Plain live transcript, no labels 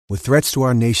With threats to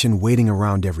our nation waiting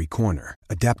around every corner,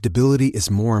 adaptability is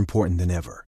more important than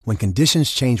ever. When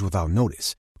conditions change without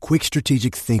notice, quick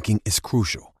strategic thinking is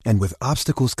crucial. And with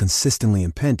obstacles consistently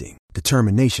impending,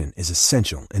 determination is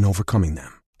essential in overcoming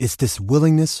them. It's this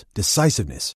willingness,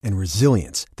 decisiveness, and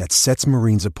resilience that sets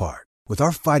Marines apart. With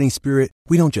our fighting spirit,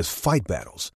 we don't just fight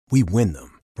battles, we win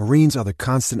them. Marines are the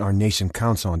constant our nation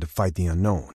counts on to fight the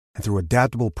unknown. And through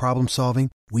adaptable problem solving,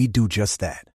 we do just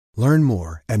that. Learn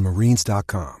more at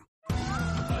marines.com.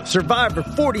 Survivor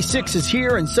 46 is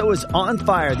here, and so is On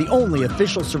Fire, the only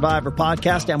official Survivor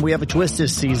podcast, and we have a twist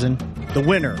this season. The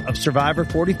winner of Survivor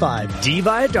 45, Dee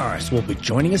Valladares, will be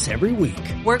joining us every week.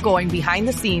 We're going behind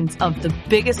the scenes of the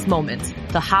biggest moments,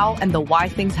 the how and the why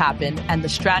things happen, and the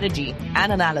strategy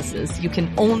and analysis you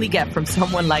can only get from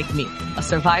someone like me, a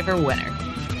Survivor winner.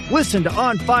 Listen to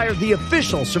On Fire, the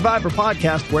official Survivor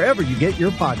podcast, wherever you get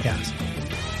your podcast.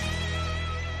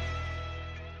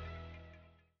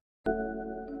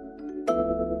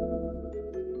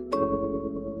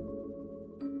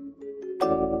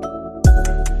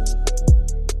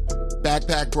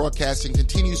 Backpack Broadcasting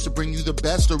continues to bring you the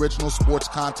best original sports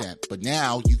content, but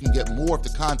now you can get more of the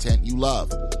content you love.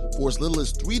 For as little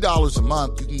as $3 a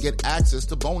month, you can get access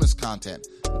to bonus content,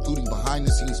 including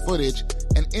behind-the-scenes footage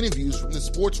and interviews from the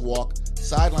Sports Walk,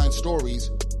 Sideline Stories,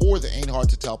 or the Ain't Hard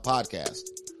to Tell podcast.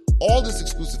 All this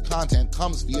exclusive content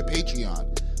comes via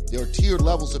Patreon. There are tiered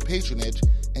levels of patronage,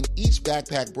 and each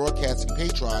Backpack Broadcasting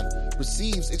patron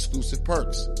receives exclusive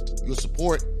perks. Your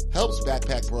support helps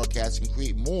Backpack Broadcasting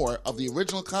create more of the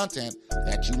original content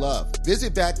that you love.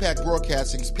 Visit Backpack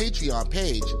Broadcasting's Patreon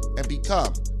page and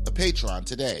become a patron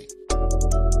today.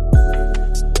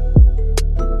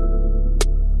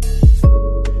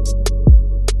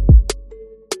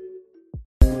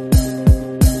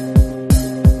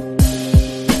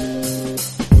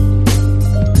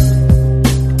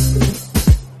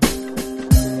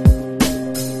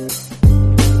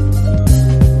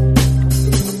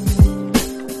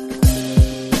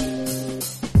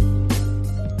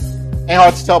 Ain't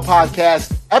Hard to Tell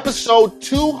podcast, episode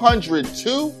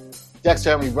 202.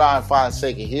 Dexter Henry, Brian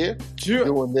Fonseca here,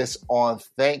 doing this on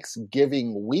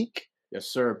Thanksgiving week. Yes,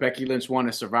 sir. Becky Lynch won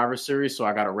a Survivor Series, so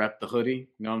I got to rep the hoodie.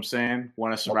 You know what I'm saying?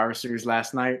 Won a Survivor Series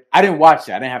last night. I didn't watch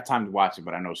it. I didn't have time to watch it,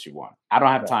 but I know she won. I don't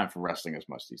have time for wrestling as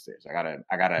much these days. I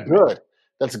gotta. Good.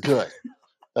 That's good.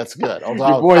 That's good.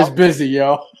 Your boy's busy,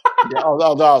 yo. Yeah,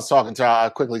 although I was talking to her, I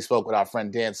quickly spoke with our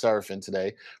friend Dan Serafin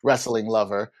today, wrestling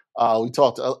lover. We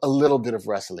talked a little bit of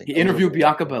wrestling. He interviewed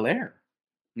Bianca Belair.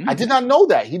 I did not know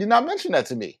that. He did not mention that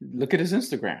to me. Look at his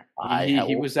Instagram.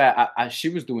 He was she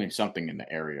was doing something in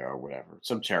the area or whatever,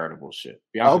 some charitable shit.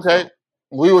 Bianca's okay,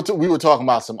 we were talking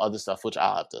about some other stuff, which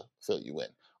I'll have to fill you in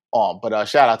on. But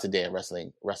shout out to Dan,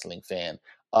 wrestling fan.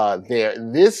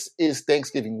 This is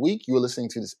Thanksgiving week. You are listening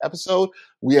to this episode.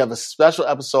 We have a special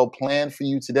episode planned for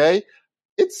you today.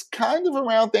 It's kind of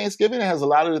around Thanksgiving. It has a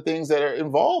lot of the things that are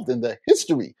involved in the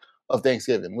history of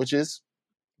Thanksgiving, which is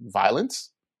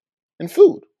violence and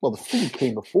food. Well, the food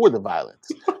came before the violence,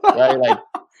 right? Like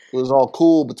it was all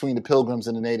cool between the Pilgrims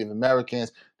and the Native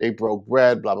Americans. They broke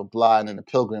bread, blah, blah, blah. And then the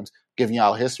Pilgrims, giving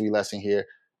y'all a history lesson here,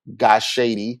 got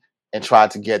shady and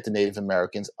tried to get the Native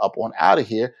Americans up on out of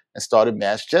here and started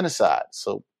mass genocide.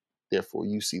 So therefore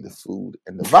you see the food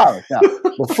and the violence. Now,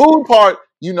 the food part,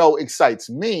 excites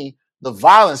me. The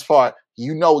violence part,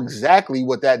 exactly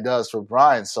what that does for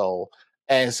Brian's soul.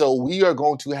 And so we are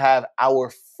going to have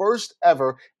our first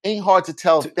ever Ain't Hard to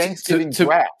Tell Thanksgiving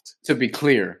draft. To be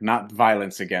clear, not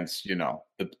violence against,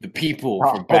 the people.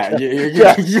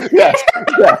 Yes.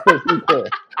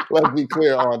 Let's be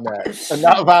clear on that. And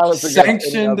not violence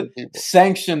against other people.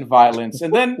 Sanctioned violence.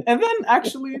 And then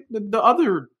actually the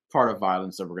other part of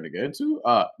violence that we're going to get into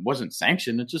wasn't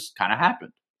sanctioned. It just kind of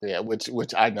happened. Yeah, which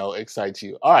I know excites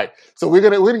you. All right, so we're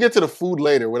gonna get to the food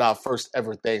later with our first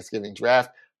ever Thanksgiving draft.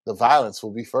 The violence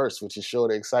will be first, which is sure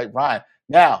to excite Brian.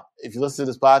 Now, if you listen to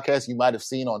this podcast, you might have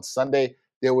seen on Sunday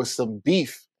there was some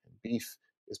beef. Beef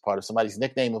is part of somebody's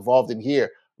nickname involved in here.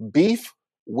 Beef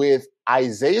with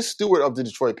Isaiah Stewart of the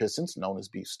Detroit Pistons, known as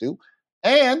Beef Stew,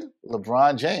 and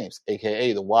LeBron James,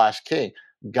 aka the Wash King,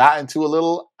 got into a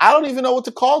little. I don't even know what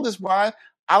to call this, Brian.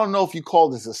 I don't know if you call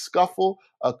this a scuffle,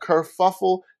 a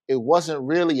kerfuffle. It wasn't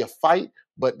really a fight,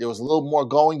 but there was a little more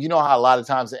going. You know how a lot of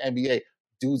times the NBA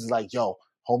dudes is like, yo,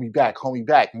 hold me back.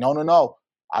 No.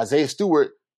 Isaiah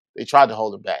Stewart, they tried to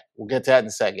hold him back. We'll get to that in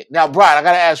a second. Now, Brian, I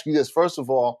got to ask you this. First of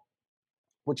all,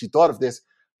 what you thought of this,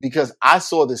 because I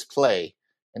saw this play,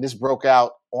 and this broke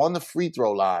out on the free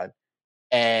throw line,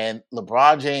 and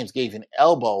LeBron James gave an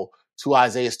elbow to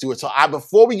Isaiah Stewart. So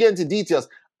before we get into details,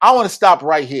 I want to stop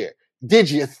right here. Did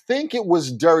you think it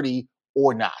was dirty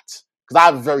or not? Because I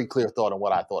have a very clear thought on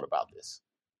what I thought about this.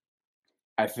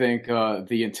 I think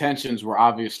the intentions were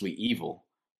obviously evil.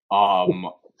 I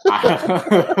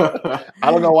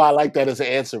don't know why I like that as an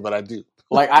answer, but I do.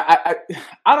 Like I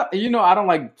don't, I don't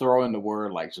like throwing the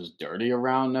word like just dirty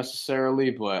around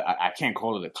necessarily, but I can't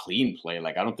call it a clean play.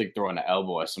 Like I don't think throwing an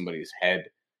elbow at somebody's head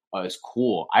is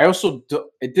cool. I also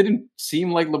it didn't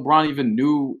seem like LeBron even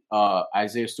knew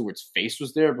Isaiah Stewart's face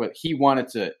was there, but he wanted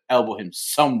to elbow him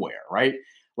somewhere, right?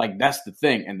 Like that's the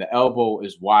thing, and the elbow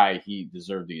is why he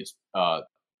deserved the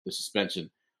suspension,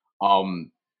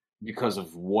 because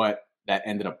of what that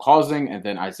ended up causing, and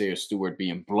then Isaiah Stewart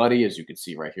being bloody, as you can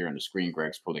see right here on the screen.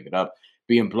 Greg's pulling it up,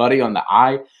 being bloody on the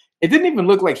eye. It didn't even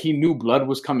look like he knew blood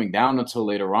was coming down until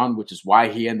later on, which is why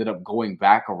he ended up going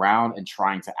back around and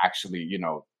trying to actually,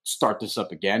 start this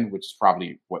up again, which is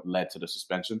probably what led to the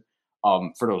suspension.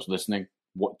 For those listening,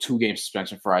 2-game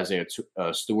suspension for Isaiah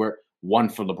Stewart, 1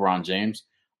 for LeBron James,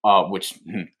 which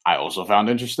I also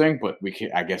found interesting, but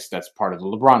I guess that's part of the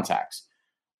LeBron tax.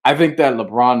 I think that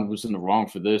LeBron was in the wrong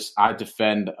for this. I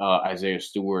defend Isaiah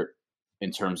Stewart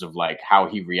in terms of like how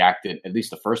he reacted, at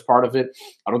least the first part of it.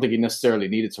 I don't think he necessarily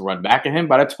needed to run back at him,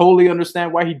 but I totally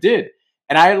understand why he did.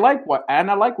 And I like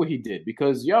what he did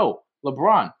because,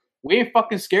 LeBron, we ain't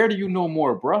fucking scared of you no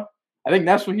more, bro. I think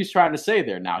that's what he's trying to say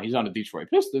there. Now he's on the Detroit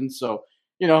Pistons, so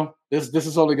this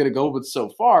is only going to go but so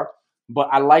far. But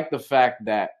I like the fact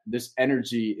that this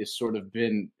energy is sort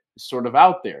of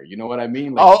out there. You know what I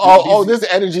mean? Like, this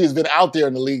energy has been out there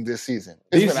in the league this season.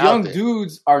 These young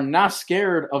dudes are not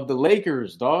scared of the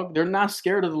Lakers, dog. They're not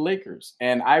scared of the Lakers.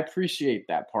 And I appreciate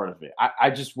that part of it.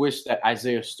 I just wish that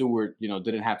Isaiah Stewart,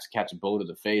 didn't have to catch a blow to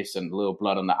the face and a little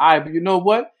blood on the eye. But you know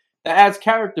what? That adds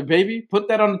character, baby. Put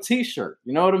that on a t-shirt.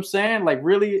 You know what I'm saying? Like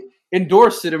really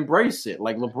endorse it, embrace it.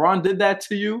 Like LeBron did that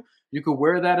to you. You could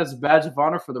wear that as a badge of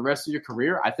honor for the rest of your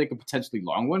career. I think a potentially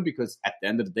long one because at the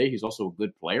end of the day, he's also a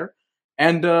good player.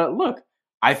 And look,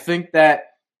 I think that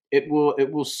it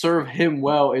will serve him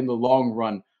well in the long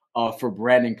run for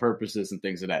branding purposes and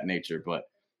things of that nature. But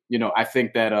I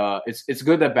think that it's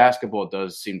good that basketball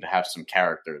does seem to have some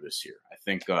character this year. I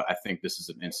think this is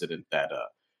an incident that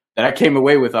I came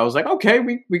away with. I was like, okay,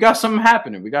 we got something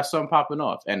happening. We got something popping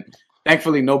off. And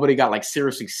thankfully, nobody got like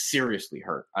seriously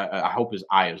hurt. I hope his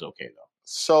eye is okay, though.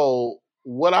 So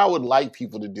what I would like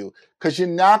people to do, because you're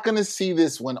not going to see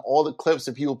this when all the clips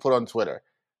that people put on Twitter.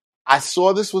 I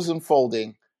saw this was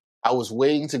unfolding. I was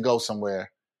waiting to go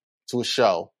somewhere to a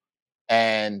show.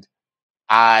 And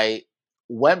I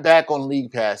went back on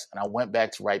League Pass and I went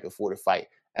back to right before the fight.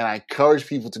 And I encourage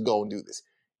people to go and do this.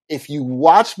 If you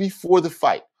watch before the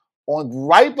fight,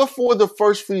 right before the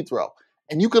first free throw,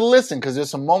 and you can listen because there's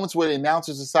some moments where the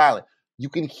announcers are silent. You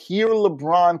can hear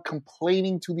LeBron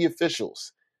complaining to the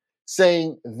officials,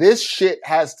 saying this shit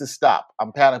has to stop.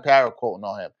 I'm quoting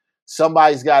on him.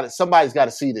 Somebody's got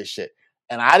to see this shit.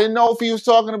 And I didn't know if he was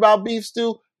talking about beef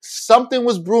stew. Something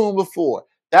was brewing before.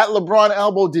 That LeBron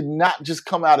elbow did not just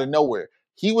come out of nowhere.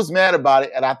 He was mad about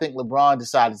it, and I think LeBron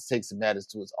decided to take some matters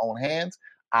to his own hands.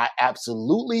 I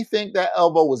absolutely think that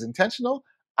elbow was intentional.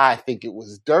 I think it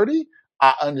was dirty.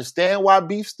 I understand why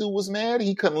Beef Stew was mad.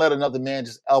 He couldn't let another man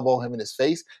just elbow him in his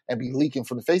face and be leaking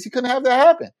from the face. He couldn't have that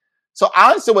happen. So I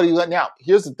understand what he let. Now,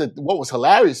 here's what was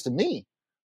hilarious to me,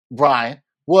 Brian,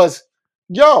 was,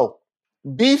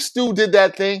 Beef Stew did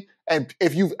that thing. And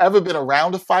if you've ever been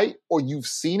around a fight or you've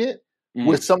seen it,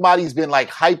 where somebody's been like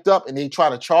hyped up and they try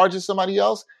to charge at somebody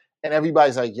else, and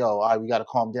everybody's like, all right, we got to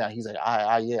calm down. He's like,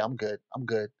 yeah, I'm good,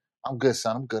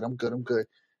 son. I'm good.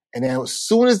 And then as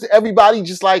soon as everybody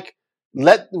just like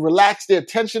relax their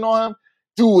tension on him,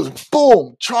 dude was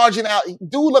boom, charging out.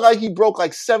 Dude looked like he broke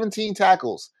like 17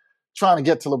 tackles trying to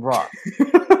get to LeBron.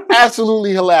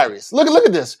 Absolutely hilarious. Look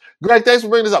at this. Greg, thanks for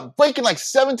bringing this up. Breaking like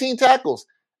 17 tackles.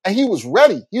 And he was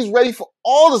ready. He was ready for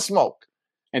all the smoke.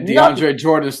 And DeAndre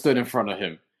Jordan stood in front of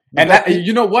him. And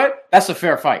you know what? That's a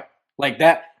fair fight. Like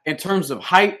that, in terms of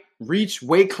height, reach,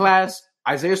 weight class,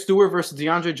 Isaiah Stewart versus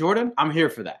DeAndre Jordan, I'm here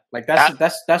for that. Like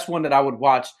that's one that I would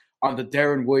watch on the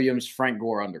Darren Williams, Frank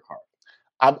Gore undercard.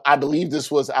 I believe this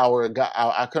was our guy.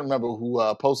 I couldn't remember who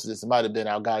posted this. It might have been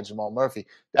our guy, Jamal Murphy.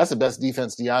 That's the best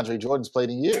defense DeAndre Jordan's played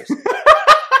in years.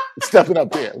 Stepping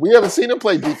up there. We haven't seen him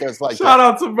play defense like Shout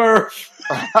out to Murph.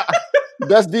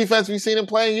 Best defense we've seen him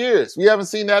play in years. We haven't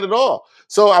seen that at all.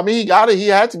 So, I mean, he got it. He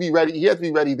had to be ready. He had to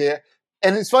be ready there.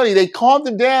 And it's funny. They calmed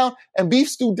him down, and Beef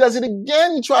Stew does it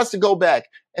again. He tries to go back.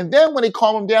 And then when they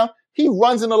calm him down, he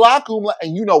runs in the locker room,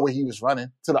 and you know where he was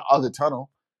running, to the other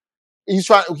tunnel. He's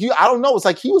trying. I don't know. It's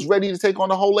like he was ready to take on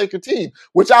the whole Laker team,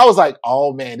 which I was like,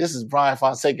 oh, man, this is Brian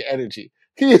Fonseca energy.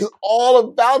 He is all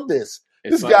about this.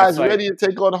 This guy's ready to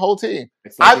take on the whole team.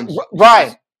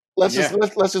 Brian, let's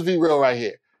just be real right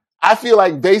here. I feel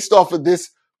like based off of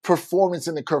this performance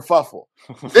in the kerfuffle,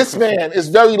 this man is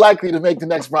very likely to make the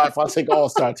next Brian Fonseca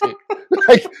All-Star team.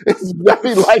 Like, it's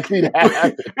very likely to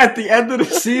happen. At the end of the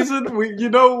season, you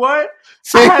know what?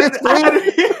 I hadn't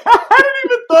even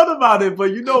thought about it,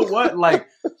 but you know what? Like,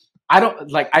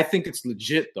 I think it's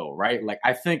legit though, right? Like,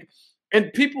 I think,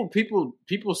 and people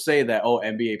say that, oh,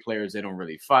 NBA players, they don't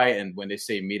really fight, and when they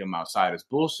say meet them outside, it's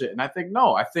bullshit. And I think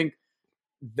no, I think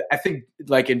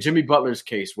like in Jimmy Butler's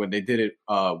case, when they did it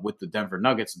with the Denver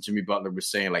Nuggets, and Jimmy Butler was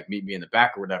saying like, meet me in the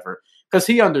back or whatever, because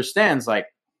he understands like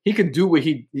he can do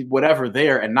whatever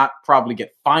there and not probably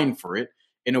get fined for it,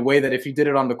 in a way that if he did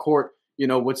it on the court, you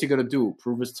know, what's he going to do?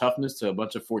 Prove his toughness to a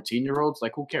bunch of 14-year-olds?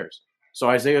 Like, who cares? So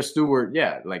Isaiah Stewart,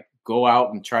 yeah, like go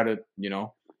out and try to, you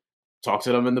know, talk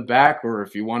to them in the back, or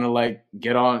if you want to like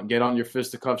get on your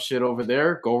fisticuff shit over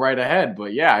there, go right ahead.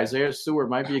 But yeah, Isaiah Stewart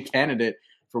might be a candidate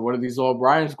for one of these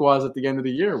O'Brien squads at the end of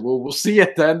the year. We'll see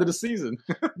at the end of the season.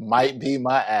 Might be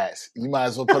my ass. You might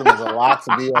as well put him as a lock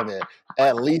to be on there.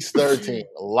 At least 13.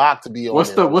 A lock to be on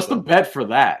there. What's the bet for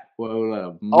that?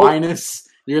 Well, minus.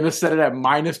 You're gonna set it at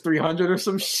minus 300 or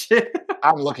some shit.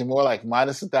 I'm looking more like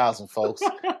minus 1,000, folks.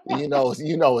 You know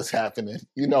what's happening.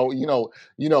 You know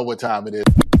what time it is.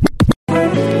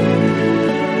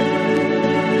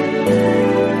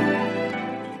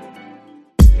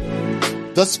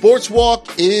 The Sports Walk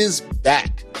is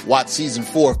back. Watch season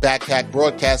 4 of Backpack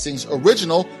Broadcasting's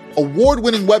original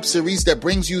award-winning web series that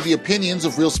brings you the opinions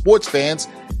of real sports fans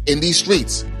in these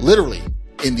streets, literally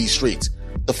in these streets.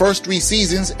 The first 3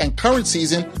 seasons and current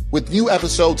season with new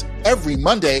episodes every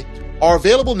Monday are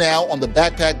available now on the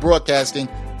Backpack Broadcasting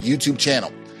YouTube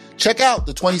channel. Check out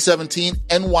the 2017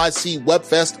 NYC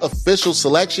WebFest official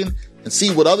selection and see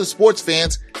what other sports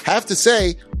fans have to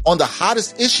say on the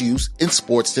hottest issues in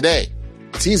sports today.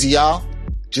 It's easy, y'all.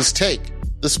 Just take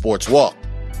the Sports Walk.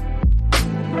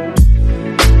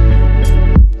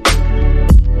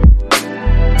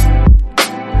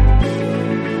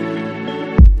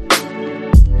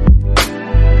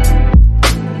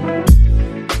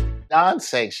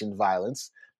 Non-sanctioned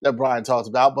violence that Brian talked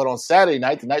about, but on Saturday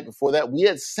night, the night before that, we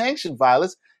had sanctioned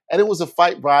violence, and it was a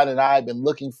fight Brian and I had been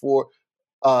looking forward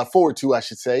to, I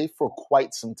should say, for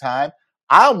quite some time.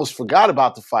 I almost forgot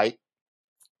about the fight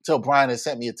until Brian had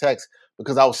sent me a text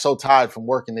because I was so tired from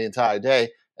working the entire day,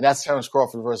 and that's Terrence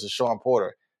Crawford versus Shawn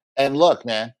Porter. And look,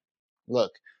 man,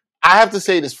 I have to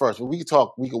say this first, but we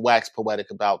could wax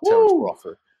poetic about Terrence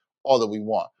Crawford all that we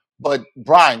want. But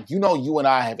Brian, you know, you and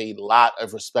I have a lot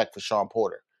of respect for Shawn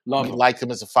Porter. We like him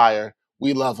as a fighter.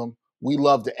 We love him. We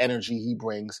love the energy he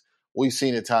brings. We've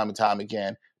seen it time and time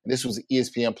again. And this was an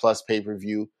ESPN Plus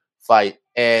pay-per-view fight,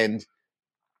 and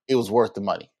it was worth the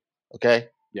money. Okay?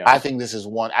 Yeah. I think this is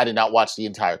one. I did not watch the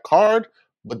entire card,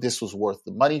 but this was worth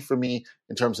the money for me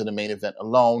in terms of the main event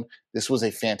alone. This was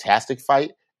a fantastic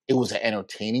fight. It was an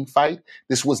entertaining fight.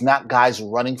 This was not guys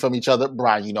running from each other.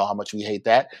 Brian, you know how much we hate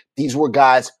that. These were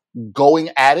guys going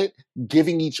at it,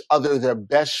 giving each other their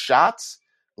best shots.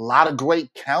 A lot of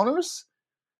great counters.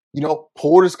 You know,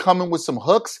 Porter's coming with some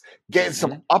hooks, getting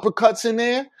some uppercuts in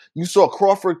there. You saw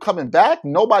Crawford coming back.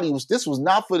 This was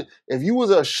not for, if you was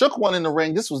a shook one in the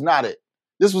ring, this was not it.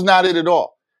 This was not it at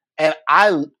all. And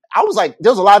I was like,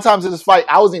 there was a lot of times in this fight,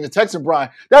 I wasn't even texting Brian.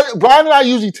 Brian and I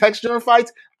usually text during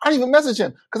fights. I didn't even message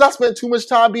him because I spent too much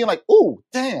time being like, oh,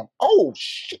 damn, oh,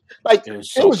 shit. Like, it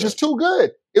was just too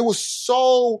good. It was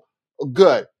so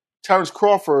good. Terrence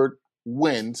Crawford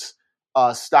wins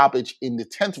stoppage in the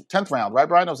 10th round, right,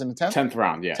 Brian? That was in the 10th? 10th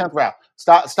round, yeah. 10th round.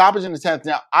 Stoppage in the 10th.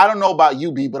 Now, I don't know about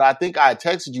you, B, but I think I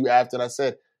texted you after and I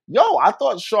said, yo, I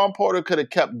thought Shawn Porter could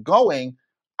have kept going.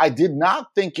 I did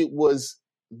not think it was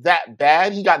that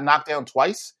bad. He got knocked down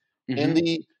twice in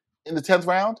the 10th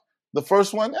round. The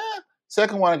first one,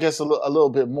 second one, I guess a little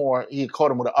bit more. He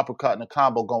caught him with an uppercut and a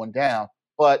combo going down.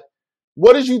 But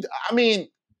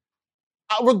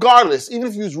regardless, even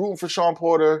if you was rooting for Shawn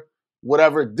Porter,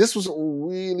 whatever, this was a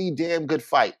really damn good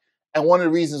fight. And one of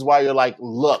the reasons why you're like,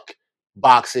 look,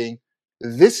 boxing,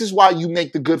 this is why you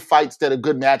make the good fights that are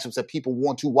good matchups that people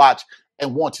want to watch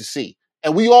and want to see.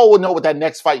 And we all would know what that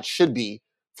next fight should be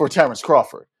for Terrence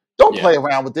Crawford. Don't play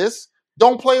around with this.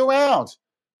 Don't play around.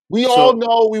 We all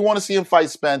know we want to see him fight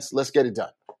Spence. Let's get it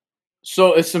done.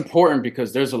 So it's important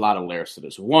because there's a lot of layers to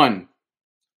this. One,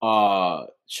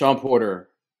 Shawn Porter,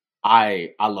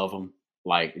 I love him,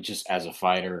 like, just as a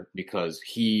fighter, because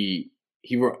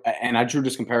and I drew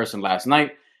this comparison last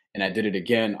night, and I did it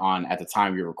again at the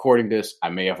time you're recording this. I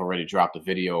may have already dropped a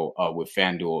video with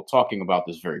FanDuel talking about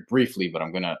this very briefly, but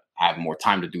I'm going to have more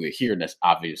time to do it here. That's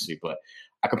obviously, but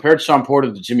I compared Sean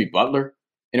Porter to Jimmy Butler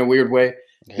in a weird way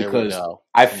because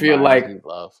I feel like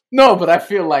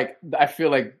I feel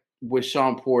like with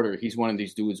Sean Porter, he's one of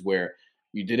these dudes where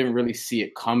you didn't really see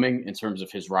it coming in terms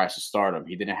of his rise to stardom.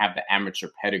 He didn't have the amateur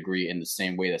pedigree in the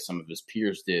same way that some of his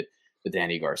peers did, the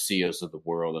Danny Garcias of the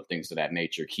world and things of that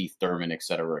nature, Keith Thurman, et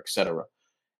cetera, et cetera.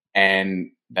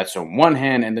 And that's on one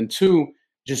hand. And then two,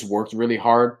 just worked really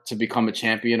hard to become a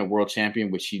champion, a world champion,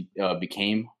 which he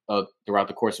became throughout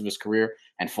the course of his career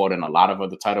and fought in a lot of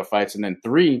other title fights. And then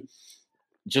three,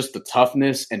 just the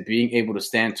toughness and being able to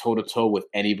stand toe-to-toe with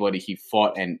anybody he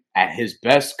fought and at his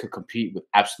best could compete with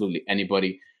absolutely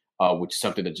anybody, which is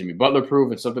something that Jimmy Butler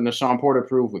proved and something that Sean Porter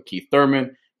proved with Keith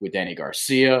Thurman, with Danny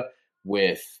Garcia,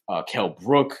 with Kell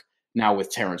Brook, now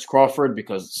with Terrence Crawford,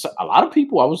 because a lot of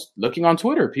people, I was looking on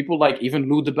Twitter, people like even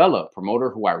Lou DiBella,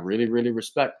 promoter who I really, really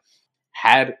respect,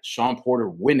 had Sean Porter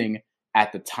winning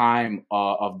at the time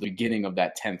of the beginning of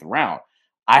that 10th round.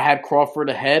 I had Crawford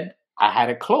ahead. I had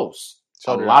it close.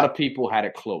 So a lot of people had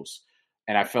it close.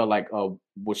 And I felt like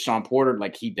with Sean Porter,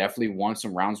 like he definitely won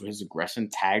some rounds with his aggression,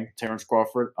 tagged Terrence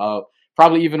Crawford,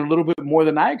 probably even a little bit more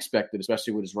than I expected,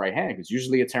 especially with his right hand. Because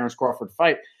usually a Terrence Crawford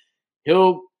fight,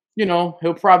 he'll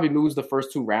probably lose the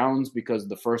first 2 rounds because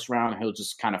the first round, he'll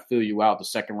just kind of feel you out. The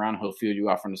second round, he'll feel you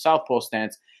out from the southpaw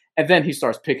stance. And then he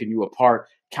starts picking you apart,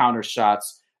 counter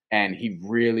shots, and he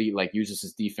really like uses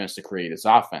his defense to create his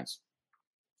offense.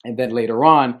 And then later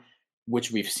on,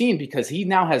 which we've seen because he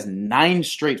now has 9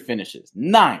 straight finishes,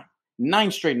 9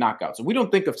 straight knockouts. So we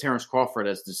don't think of Terrence Crawford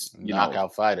as this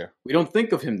knockout fighter. We don't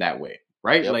think of him that way,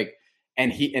 right? Yep. Like,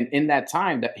 and in that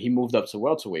time that he moved up to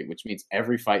welterweight, which means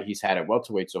every fight he's had at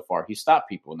welterweight so far, he stopped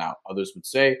people. Now others would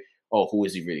say, "Oh, who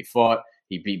has he really fought?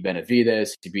 He beat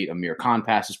Benavidez, he beat Amir Khan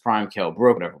past his prime, Kell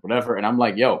Brook, whatever." And I'm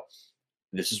like, yo,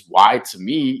 this is why to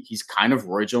me he's kind of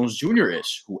Roy Jones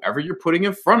Jr.-ish. Whoever you're putting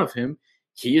in front of him,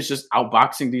 he is just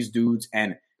outboxing these dudes.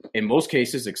 And in most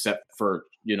cases, except for,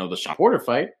 the Sean Porter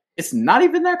fight, it's not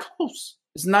even that close.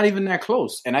 It's not even that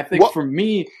close. And I think for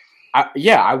me,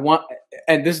 I want,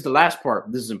 and this is the last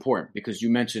part. This is important because you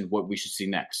mentioned what we should see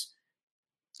next.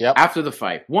 Yep. After the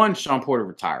fight, one, Sean Porter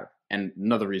retired. And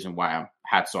another reason why I'm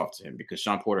hats off to him, because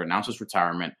Sean Porter announced his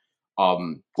retirement.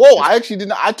 I actually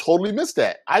didn't. I totally missed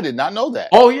that. I did not know that.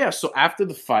 Oh, yeah. So after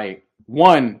the fight,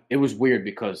 one, it was weird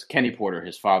because Kenny Porter,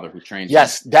 his father, who trained him.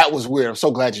 Yes, that was weird. I'm so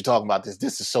glad you're talking about this.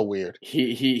 This is so weird.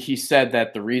 He said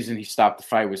that the reason he stopped the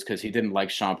fight was because he didn't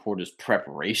like Sean Porter's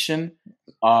preparation,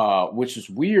 which is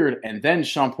weird. And then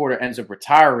Sean Porter ends up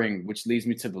retiring, which leads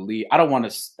me to believe I don't want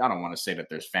to say that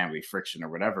there's family friction or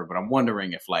whatever, but I'm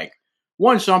wondering if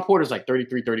one, Sean Porter's like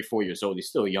 33, 34 years old. He's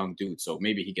still a young dude, so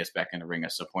maybe he gets back in the ring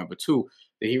at some point. But two,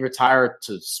 did he retire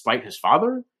to spite his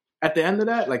father at the end of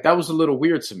that? Like, that was a little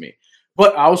weird to me.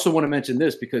 But I also want to mention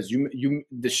this because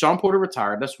the Sean Porter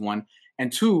retired. That's one.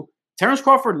 And two, Terrence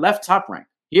Crawford left Top Rank.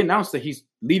 He announced that he's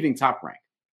leaving Top Rank.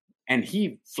 And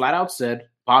he flat out said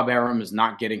Bob Arum is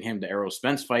not getting him the Errol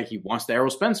Spence fight. He wants the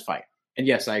Errol Spence fight. And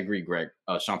yes, I agree, Greg.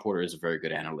 Sean Porter is a very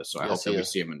good analyst, so I hope that we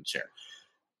see him in the chair.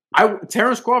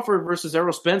 Terrence Crawford versus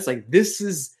Errol Spence, this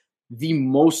is the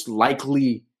most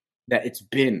likely that it's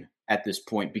been at this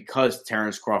point because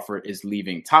Terrence Crawford is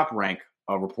leaving Top Rank,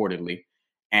 reportedly,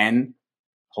 and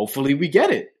hopefully we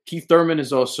get it. Keith Thurman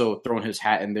is also throwing his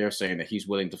hat in there saying that he's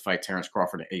willing to fight Terrence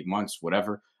Crawford in 8 months,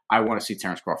 whatever. I want to see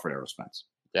Terrence Crawford, Errol Spence.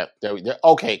 Yep.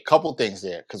 Okay, couple things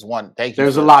there. Because one, thank you.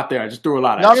 There's a lot there. I just threw a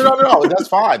lot at you. No. That's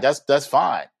fine. That's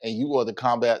fine. And you are the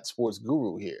combat sports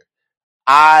guru here.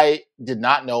 I did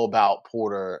not know about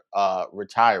Porter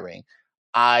retiring.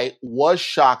 I was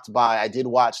shocked by. I did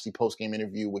watch the post game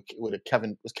interview with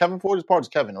Kevin. Was Kevin Porter's part? Is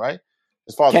Kevin, right?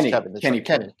 As far as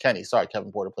Kenny. Sorry,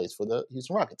 Kevin Porter plays for the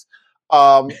Houston Rockets.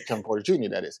 Kevin Porter Jr.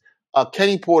 That is.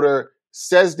 Kenny Porter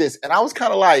says this, and I was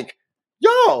kind of like,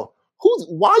 "Yo,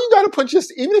 why you got to put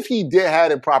even if he did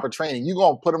had improper training, you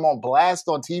gonna put him on blast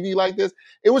on TV like this?"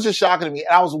 It was just shocking to me.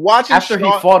 And I was watching after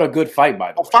he fought a good fight,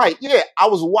 by the way. Yeah, I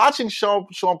was watching Sean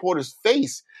Porter's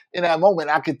face in that moment.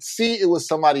 I could see it was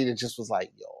somebody that just was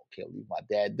like, "Yo, can't believe my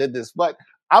dad did this," but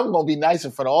I'm gonna be nice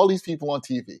in front of all these people on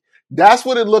TV. That's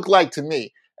what it looked like to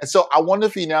me. And so I wonder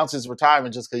if he announced his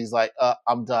retirement just because he's like,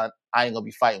 I'm done. I ain't gonna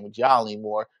be fighting with y'all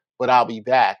anymore, but I'll be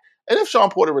back. And if Sean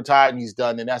Porter retired and he's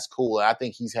done, then that's cool. And I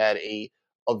think he's had a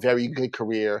very good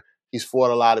career. He's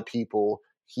fought a lot of people.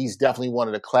 He's definitely one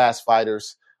of the class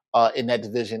fighters in that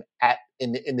division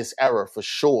in this era for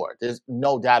sure. There's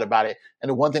no doubt about it. And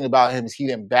the one thing about him is he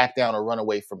didn't back down or run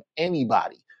away from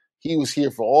anybody. He was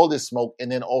here for all this smoke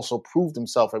and then also proved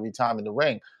himself every time in the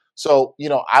ring. So,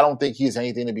 I don't think he has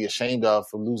anything to be ashamed of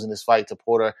for losing this fight to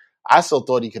Porter. I still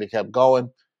thought he could have kept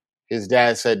going. His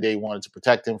dad said they wanted to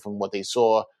protect him from what they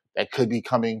saw that could be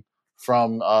coming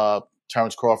from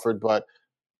Terrence Crawford. But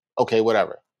okay,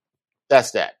 whatever.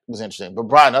 That's that. It was interesting. But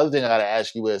Brian, another thing I got to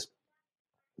ask you is,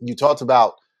 you talked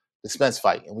about the Spence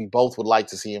fight, and we both would like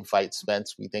to see him fight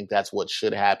Spence. We think that's what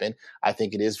should happen. I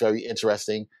think it is very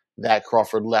interesting that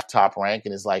Crawford left Top Rank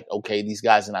and is like, okay, these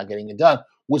guys are not getting it done,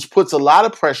 which puts a lot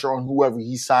of pressure on whoever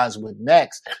he signs with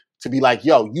next to be like,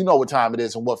 yo, you know what time it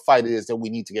is and what fight it is that we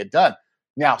need to get done.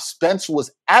 Now, Spence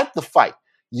was at the fight.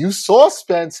 You saw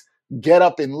Spence get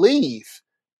up and leave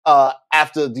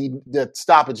after the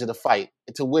stoppage of the fight,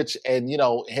 to which, and, you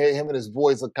know, him and his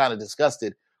boys look kind of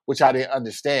disgusted, which I didn't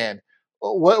understand.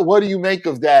 What do you make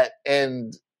of that?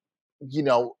 And, you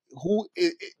know,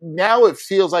 now it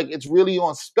feels like it's really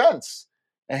on Spence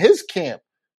and his camp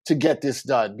to get this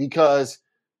done, because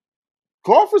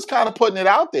Crawford's kind of putting it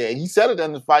out there. He said it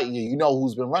in the fight, you know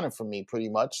who's been running from me pretty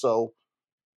much. So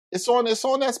it's on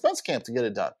that Spence camp to get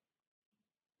it done.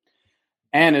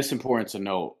 And it's important to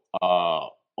note,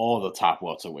 all the top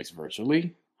welterweights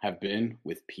virtually have been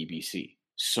with PBC.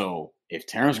 So if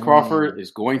Terrence Crawford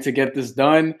is going to get this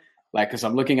done, like, because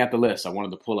I'm looking at the list, I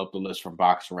wanted to pull up the list from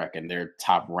BoxRec and their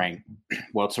top ranked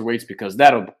welterweights, because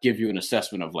that'll give you an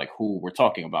assessment of like who we're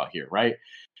talking about here, right?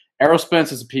 Errol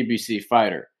Spence is a PBC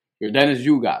fighter. Yordenis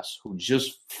Ugas, who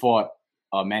just fought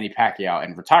Manny Pacquiao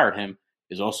and retired him,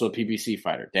 is also a PBC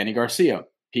fighter. Danny Garcia,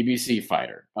 PBC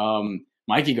fighter.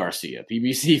 Mikey Garcia,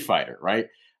 PBC fighter, right?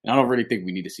 And I don't really think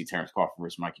we need to see Terrence Crawford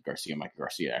versus Mikey Garcia. Mikey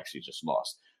Garcia actually just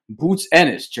lost. Boots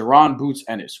Ennis, Jaron Boots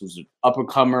Ennis, who's an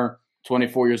up-and-comer,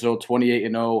 24 years old,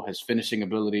 28-0, has finishing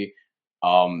ability.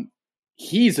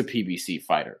 He's a PBC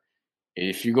fighter.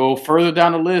 If you go further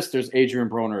down the list, there's Adrian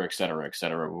Broner, et cetera, et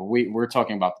cetera. We're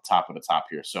talking about the top of the top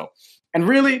here. So, and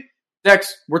really,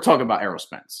 Dex, we're talking about Errol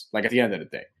Spence, like at the end of the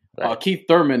day. Right. Keith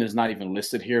Thurman is not even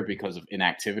listed here because of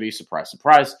inactivity. Surprise,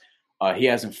 surprise. He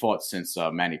hasn't fought since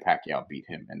Manny Pacquiao beat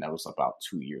him, and that was about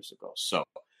 2 years ago. So,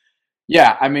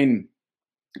 yeah, I mean,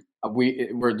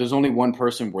 there's only one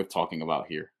person worth talking about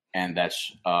here, and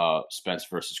that's Spence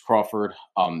versus Crawford,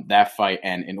 that fight.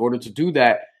 And in order to do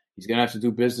that, he's going to have to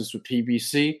do business with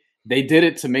PBC. They did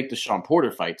it to make the Sean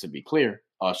Porter fight, to be clear.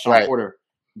 Sean Porter,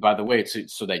 by the way,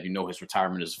 so that you know his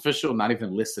retirement is official, not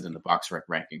even listed in the BoxRec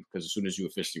ranking, because as soon as you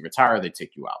officially retire, they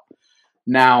take you out.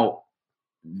 Now,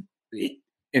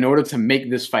 in order to make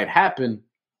this fight happen,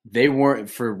 they weren't,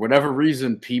 for whatever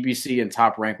reason, PBC and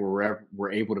Top Rank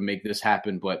were able to make this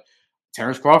happen. But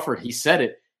Terrence Crawford, he said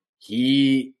it.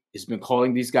 He has been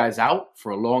calling these guys out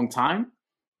for a long time,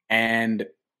 and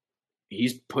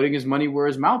he's putting his money where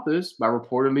his mouth is by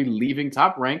reportedly leaving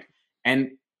Top Rank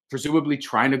and presumably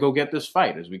trying to go get this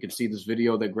fight. As we can see this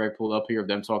video that Greg pulled up here of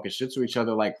them talking shit to each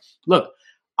other. Like, look,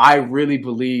 I really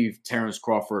believe Terrence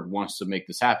Crawford wants to make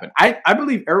this happen. I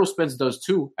believe Errol Spence does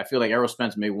too. I feel like Errol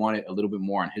Spence may want it a little bit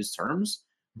more on his terms,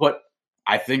 but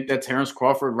I think that Terrence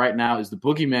Crawford right now is the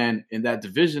boogeyman in that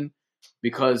division,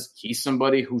 because he's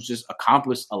somebody who's just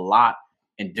accomplished a lot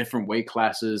in different weight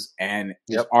classes and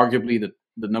is arguably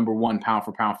the number one pound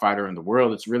for pound fighter in the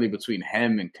world. It's really between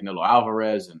him and Canelo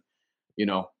Alvarez and, you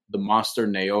know, the monster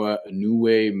Naoya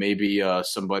Inoue, maybe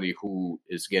somebody who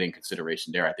is getting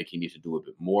consideration there. I think he needs to do a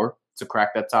bit more to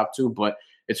crack that top two, but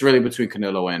it's really between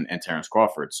Canelo and Terrence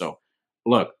Crawford. So,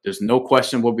 look, there's no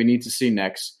question what we need to see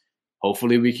next.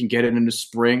 Hopefully we can get it in the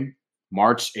spring,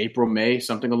 March, April, May,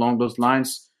 something along those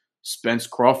lines. Spence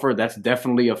Crawford, that's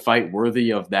definitely a fight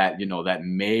worthy of that, you know, that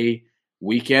May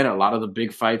weekend. A lot of the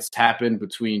big fights happen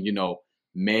between, you know,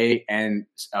 May and,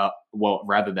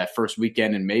 that first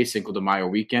weekend in May, Cinco de Mayo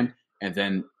weekend, and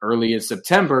then early in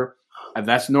September. And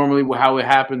that's normally how it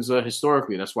happens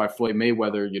historically. That's why Floyd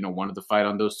Mayweather, you know, wanted to fight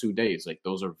on those 2 days. Like,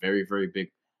 those are very, very big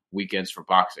weekends for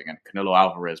boxing. And Canelo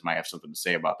Alvarez might have something to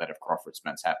say about that if Crawford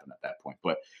Spence happened at that point.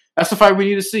 But that's the fight we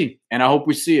need to see, and I hope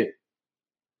we see it.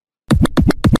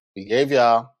 We gave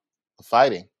y'all the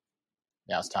fighting.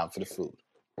 Now it's time for the food.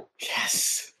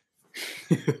 Yes.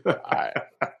 All right.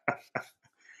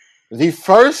 The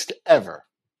first ever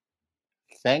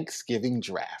Thanksgiving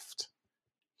draft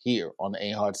here on the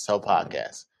Ain't Hard to Tell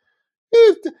podcast.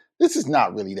 This is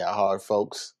not really that hard,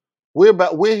 folks.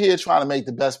 We're here trying to make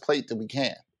the best plate that we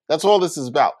can. That's all this is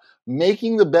about.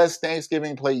 Making the best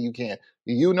Thanksgiving plate you can.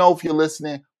 You know, if you're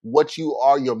listening, what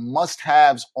your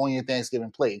must-haves on your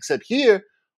Thanksgiving plate. Except here,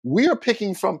 we are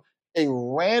picking from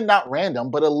not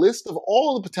random, but a list of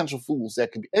all the potential foods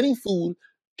that could be. Any food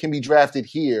can be drafted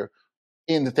here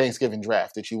in the Thanksgiving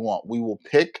draft that you want. We will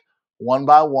pick one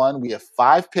by one. We have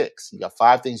 5 picks. You got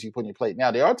 5 things you put on your plate. Now,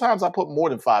 there are times I put more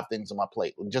than 5 things on my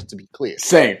plate, just to be clear.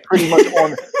 Same. Pretty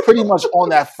much on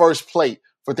that first plate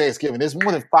for Thanksgiving. There's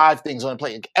more than 5 things on the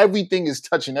plate. Everything is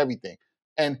touching everything.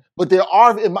 But there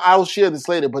are, I'll share this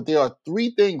later, but there are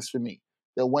 3 things for me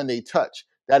that when they touch,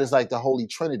 that is like the holy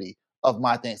trinity of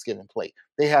my Thanksgiving plate.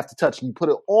 They have to touch. And you put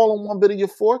it all on one bit of your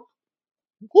fork.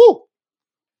 Woo!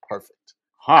 Perfect.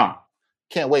 Huh.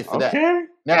 Can't wait for that. Okay.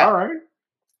 Now, all right.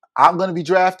 I'm going to be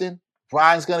drafting.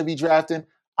 Brian's going to be drafting.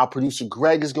 Our producer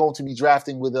Greg is going to be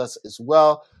drafting with us as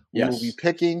well. We will be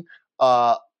picking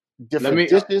different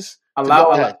dishes.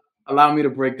 Allow me to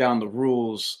break down the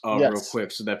rules real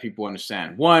quick so that people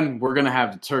understand. 1, we're going to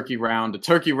have the turkey round. The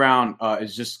turkey round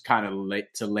is just kind of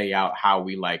to lay out how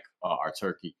we like our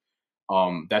turkey.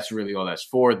 That's really all that's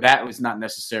for. That was not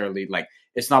necessarily like,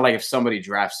 it's not like if somebody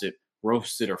drafts it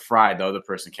roasted or fried, the other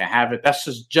person can't have it. That's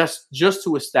just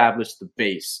to establish the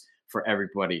base for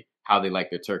everybody, how they like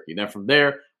their turkey. Then from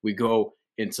there, we go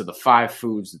into the 5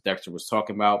 foods that Dexter was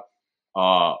talking about.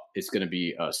 It's going to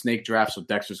be a snake draft. So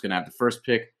Dexter's going to have the first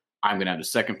pick. I'm going to have the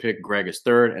second pick. Greg is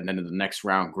third. And then in the next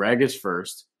round, Greg is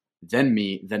first, then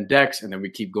me, then Dex. And then we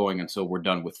keep going until we're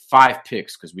done with 5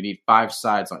 picks because we need 5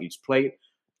 sides on each plate.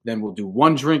 Then we'll do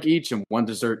 1 drink each and 1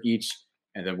 dessert each.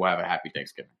 And then we'll have a happy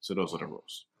Thanksgiving. So those are the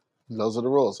rules. Those are the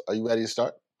rules. Are you ready to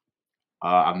start?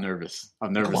 I'm nervous.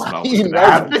 I'm nervous about what's going to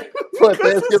happen.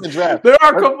 Thanksgiving draft. There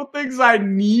are a couple things I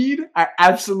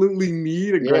absolutely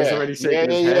need. And Greg's already shaking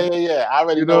his head. Yeah. I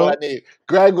already know what I need.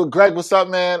 Greg, what's up,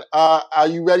 man? Are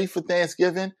you ready for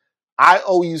Thanksgiving? I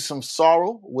owe you some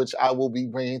sorrel, which I will be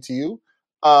bringing to you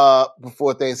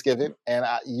before Thanksgiving. And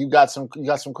you got some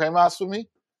cremants for me?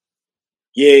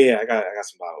 Yeah, I got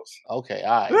some bottles. Okay,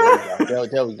 all right,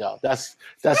 there we go. That's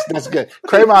good.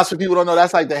 Cremants, for people who don't know,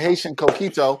 that's like the Haitian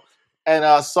coquito,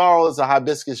 and sorrel is a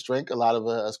hibiscus drink. A lot of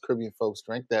us Caribbean folks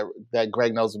drink that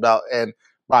Greg knows about and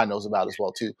Brian knows about as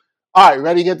well too. All right,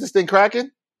 ready to get this thing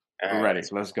cracking? We're ready.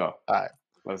 Let's go. All right,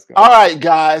 let's go. All right,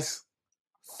 guys.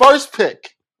 First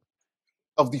pick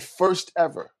of the first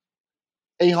ever.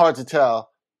 Ain't hard to tell.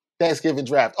 Thanksgiving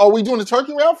draft. Oh, we doing the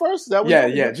turkey round first? Is that what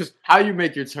yeah. Just how you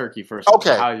make your turkey first.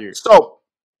 Okay. So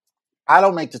I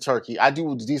don't make the turkey. I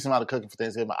do a decent amount of cooking for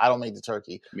Thanksgiving. I don't make the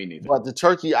turkey. Me neither. But the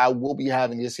turkey I will be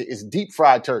having this year is deep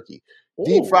fried turkey. Ooh.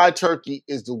 Deep fried turkey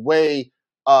is the way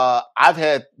I've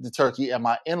had the turkey at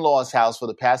my in-laws' house for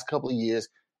the past couple of years,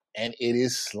 and it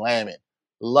is slamming.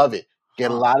 Love it. Get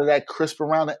a lot of that crisp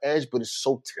around the edge, but it's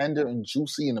so tender and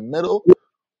juicy in the middle.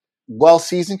 Well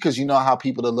seasoned, because you know how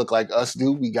people that look like us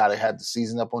do. We got to have the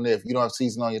season up on there. If you don't have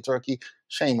season on your turkey,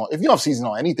 shame on. If you don't have season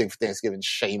on anything for Thanksgiving,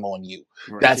 shame on you.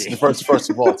 Right. That's the first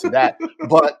of all to that.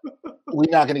 But we're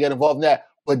not going to get involved in that.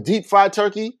 But deep fried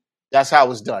turkey, that's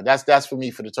how it's done. That's for me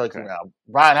for the turkey round.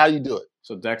 Brian, how do you do it?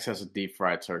 So Dex has a deep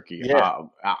fried turkey. Yeah.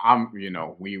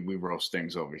 We roast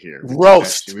things over here.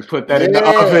 We put that in the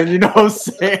oven, you know what I'm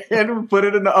saying? We put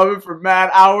it in the oven for mad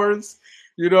hours.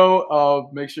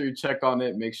 Make sure you check on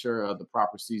it. Make sure the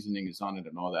proper seasoning is on it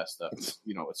and all that stuff.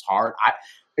 It's hard.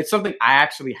 It's something I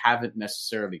actually haven't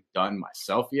necessarily done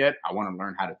myself yet. I want to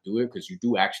learn how to do it because you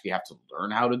do actually have to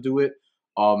learn how to do it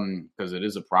because it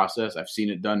is a process. I've seen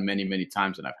it done many, many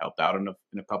times, and I've helped out in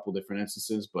a couple different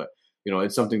instances. But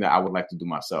it's something that I would like to do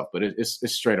myself. But it's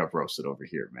straight up roasted over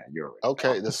here, man. You're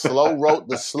already okay. The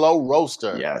slow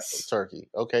roaster. Yes, turkey.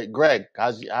 Okay, Greg,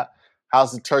 how's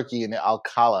the turkey in the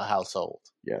Alcala household?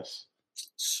 Yes.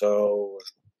 So,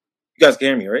 you guys can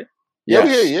hear me, right? Yeah,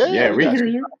 yes. We hear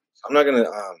you. I'm not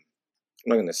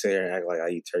gonna sit here and act like I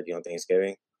eat turkey on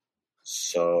Thanksgiving.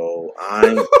 So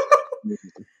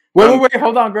Wait.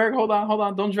 Hold on, Greg. Hold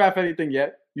on. Don't draft anything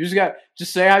yet. You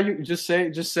just say how you just say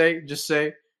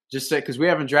because we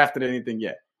haven't drafted anything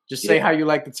yet. Just say how you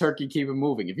like the turkey. Keep it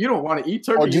moving. If you don't want to eat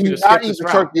turkey, or do you not eat the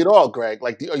turkey at all, Greg?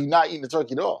 Like, are you not eating the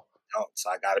turkey at all? No, so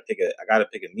I gotta pick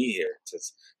a meat here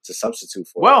to substitute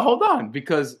for. Well, hold on,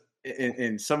 because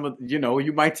in some of you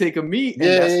might take a meat,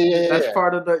 and that's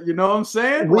part of the. You know what I'm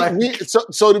saying?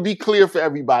 So to be clear for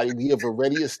everybody, we have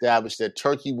already established that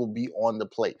turkey will be on the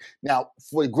plate. Now,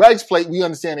 for Greg's plate, we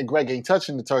understand that Greg ain't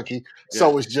touching the turkey,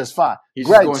 so it's just fine. He's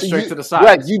Greg, just going straight to the side.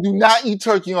 Greg, you do not eat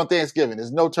turkey on Thanksgiving.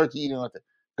 There's no turkey eating on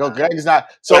Thanksgiving. Greg is not.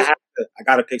 So I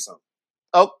gotta pick something.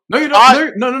 Oh no, you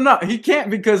don't. No. He can't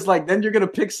because then you're gonna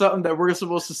pick something that we're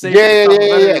supposed to say. Yeah.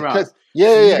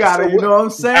 You got it. You know what I'm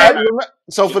saying?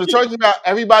 So for the turkey round,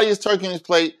 everybody is turkey on his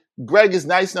plate. Greg is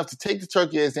nice enough to take the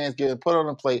turkey at Thanksgiving, put it on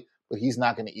the plate, but he's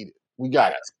not going to eat it. We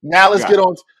got it. Now let's get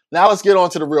on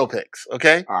to the real picks.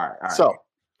 Okay. All right. So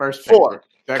first pick,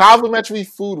 complimentary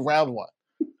food round 1.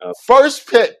 First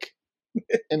pick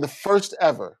in the first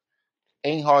ever.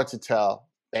 Ain't hard to tell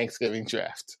Thanksgiving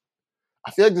draft. I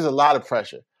feel like there's a lot of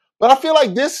pressure, but I feel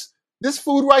like this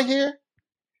food right here,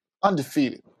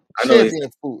 undefeated. I know Champion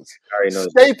of foods. I already know.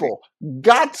 Staple.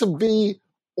 Got to be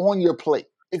on your plate.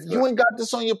 If you ain't got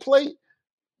this on your plate,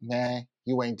 man,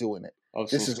 you ain't doing it.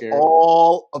 This is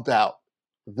all about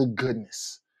the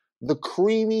goodness. The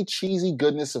creamy, cheesy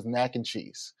goodness of mac and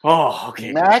cheese. Oh,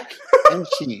 okay. Mac and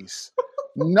cheese.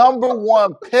 Number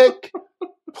one pick.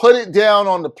 Put it down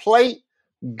on the plate.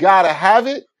 Gotta have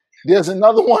it. There's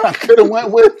another one I could have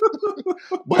went with,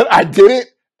 but I didn't.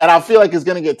 And I feel like it's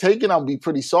going to get taken. I'll be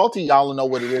pretty salty. Y'all will know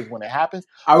what it is when it happens.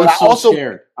 I was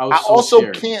scared. I also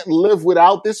scared. Can't live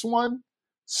without this one.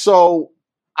 So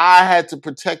I had to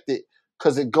protect it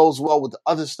because it goes well with the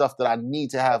other stuff that I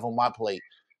need to have on my plate.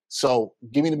 So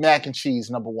give me the mac and cheese,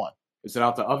 number one. Is it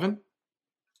out the oven?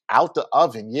 Out the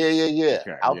oven. Yeah.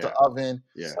 Okay, out the oven.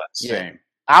 Yeah. Same.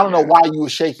 I don't know why you were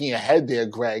shaking your head there,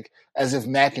 Greg, as if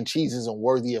mac and cheese isn't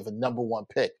worthy of a number one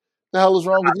pick. The hell is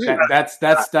wrong with you? That's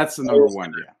the number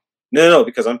one. Yeah. No,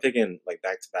 because I'm picking like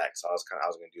back to back, so I was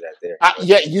going to do that there.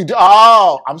 You.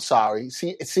 Oh, I'm sorry.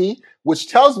 See, which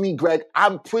tells me, Greg,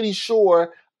 I'm pretty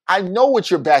sure I know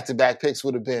what your back to back picks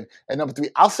would have been at number 3.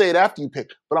 I'll say it after you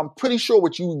pick, but I'm pretty sure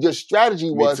what your strategy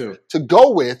was to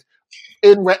go with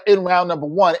in round number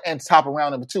 1 and top of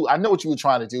round number 2. I know what you were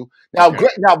trying to do. Now, Okay.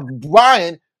 Greg, now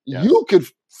Brian, you could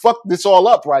fuck this all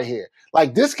up right here.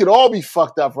 Like this could all be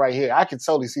fucked up right here. I can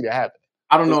totally see that happening.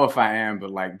 I don't know if I am, but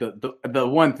like the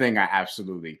one thing I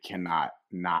absolutely cannot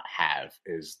not have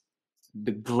is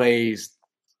the glazed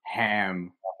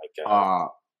ham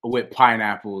with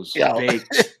pineapples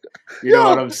baked. You know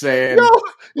what I'm saying?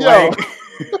 Yo.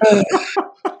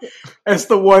 It's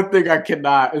the one thing I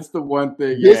cannot. It's the one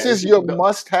thing. This is your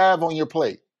must-have on your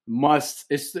plate. I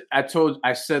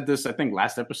said this, I think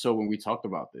last episode when we talked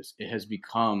about this, it has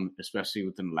become, especially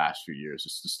within the last few years,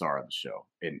 it's the star of the show.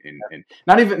 And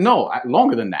not even,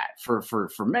 longer than that. For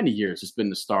many years, it's been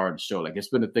the star of the show. Like it's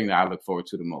been the thing that I look forward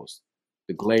to the most.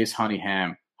 The glazed honey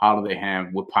ham, holiday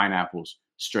ham with pineapples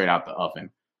straight out the oven.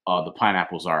 The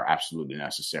pineapples are absolutely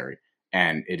necessary.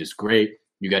 And it is great.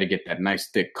 You got to get that nice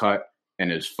thick cut.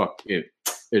 And it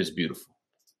is beautiful.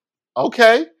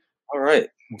 Okay. All right.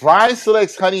 Brian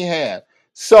selects honey ham.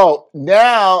 So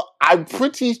now I'm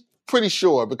pretty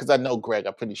sure, because I know Greg,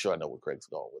 I'm pretty sure I know where Greg's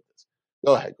going with this.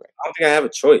 Go ahead, Greg. I don't think I have a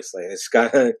choice. Like it's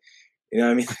gotta, you know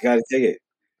what I mean? I gotta take it.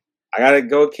 I gotta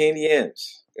go candy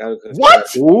yams.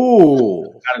 What? Ooh.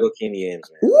 I gotta go candy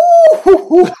yams, man.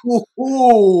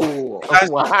 Ooh.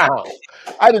 Wow.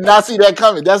 I did not see that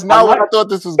coming. That's not where I thought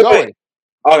this was going.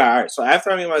 Okay, all right. So after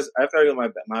I get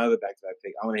my other back-to-back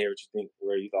pick, I want to hear what you think,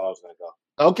 where you thought I was going to go.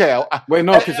 Okay. Wait,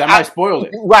 no, because that might spoil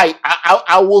it. Right.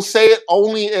 I will say it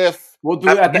only if we'll do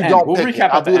it at the end. We'll recap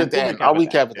I'll do it at the end. I'll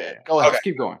recap at the end. Go ahead. Let's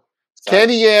keep going.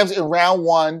 Candy yams in round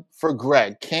 1 for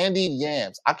Greg. Candied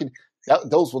yams.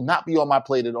 Those will not be on my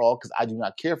plate at all because I do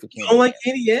not care for candy. You don't like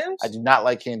candy yams? I do not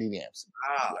like candied yams.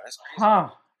 Ah, that's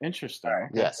crazy. Interesting.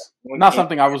 Yes. Not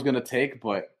something I was going to take,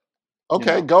 but.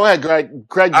 Okay, go ahead, Greg.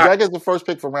 Greg is the first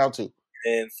pick for round 2.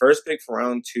 And first pick for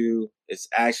round 2 is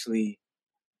actually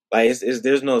like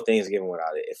there's no Thanksgiving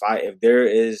without it. If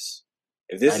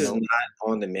this is not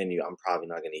on the menu, I'm probably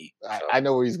not going to eat. So I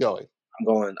know where he's going.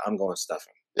 I'm going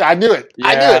stuffing. Yeah, I knew it.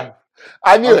 Yeah.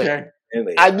 I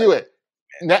knew it.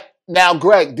 Now,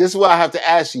 Greg, this is what I have to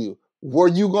ask you. Were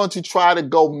you going to try to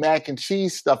go mac and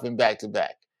cheese stuffing back to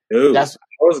back? Dude, I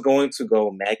was going to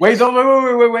go mac. Wait!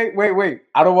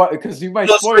 I don't want because you might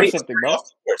spoil something, bro.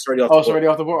 It's already off the board.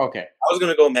 Off the board. Okay. I was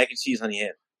going to go mac and cheese honey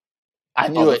ham. I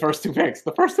knew it. The first two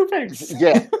picks.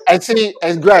 Yeah,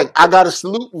 and Greg, I got to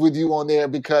salute with you on there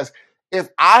because if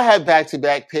I had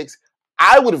back-to-back picks,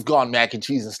 I would have gone mac and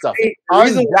cheese and stuffing.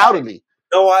 Undoubtedly.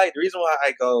 The reason why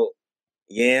I go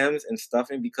yams and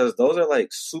stuffing because those are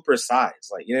like super sides.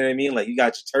 Like you know what I mean? Like you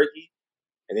got your turkey.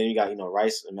 And then you got,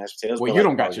 rice and mashed potatoes. Well, you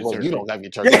don't got your turkey. You don't have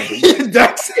your turkey. I'm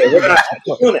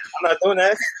not doing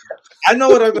that. I know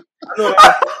what I'm to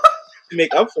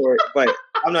make up for it, but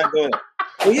I'm not doing it.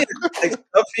 Well, yeah, like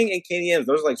stuffing and candy yams,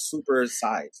 those are like super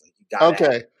sides. Like you got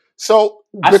okay. So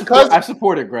I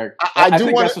support it, Greg. I do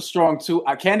think that's a strong too.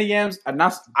 Candy yams,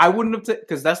 I wouldn't have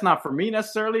because that's not for me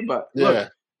necessarily. But look,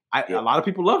 a lot of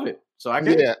people love it, so I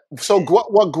get it. So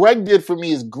what Greg did for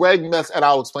me is Greg messed, and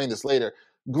I'll explain this later.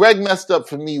 Greg messed up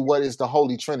for me what is the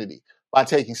Holy Trinity by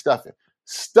taking stuffing.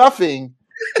 Stuffing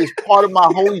is part of my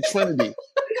Holy Trinity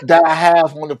that I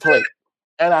have on the plate.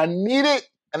 And I need it,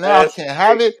 and now I can't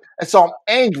have it. And so I'm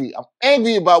angry. I'm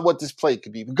angry about what this plate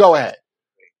could be. But go ahead.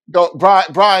 Go,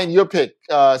 Brian, your pick,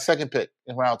 second pick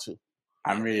in round 2.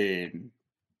 I mean,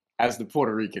 as the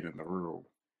Puerto Rican in the room.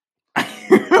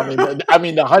 I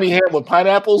mean, the honey ham with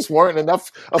pineapples weren't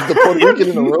enough of the Puerto Rican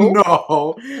in the room?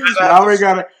 No. Now we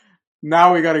got to...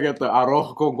 Now we gotta get the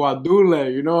arroz con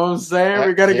guandule. You know what I'm saying?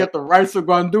 We gotta get the rice with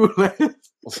guandule.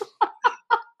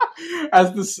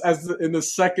 In the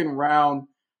second round,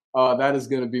 that is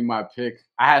gonna be my pick.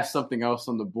 I had something else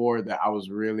on the board that I was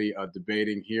really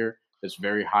debating here. That's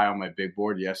very high on my big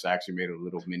board. Yes, I actually made a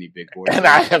little mini big board. And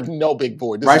I have no big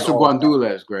board. Rice with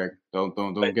guandules, Greg. Don't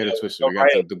get it twisted. We got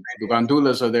the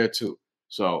guandules are there too.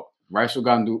 So rice with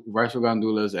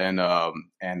guandules and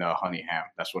honey ham.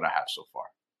 That's what I have so far.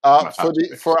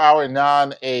 For our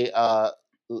non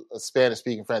Spanish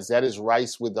speaking friends, that is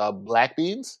rice with black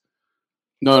beans.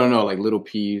 No, like little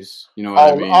peas. You know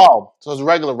what I mean? So it's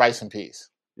regular rice and peas.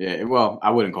 Yeah, well,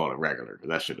 I wouldn't call it regular because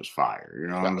that shit is fire. You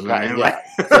know what I'm saying?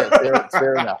 Yeah.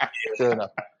 Fair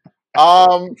enough.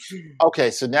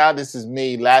 Okay, so now this is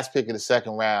me. Last pick of the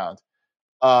second round.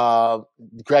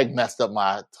 Greg messed up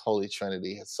my holy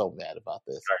trinity. I'm so mad about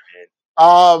this.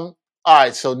 All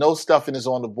right, so no stuffing is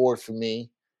on the board for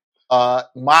me.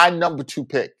 My number 2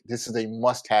 pick. This is a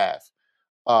must-have.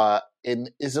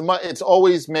 It's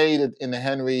always made in the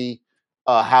Henry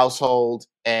household,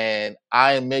 and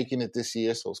I am making it this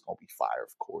year, so it's gonna be fire,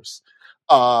 of course.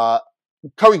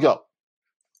 Curry goat.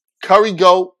 Curry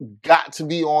goat got to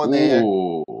be on there.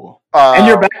 And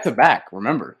you're back to back,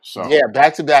 remember? So yeah,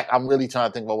 back to back. I'm really trying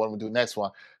to think about what I'm gonna do next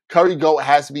one. Curry goat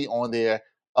has to be on there.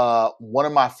 One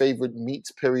of my favorite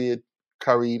meats. Period.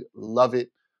 Curried. Love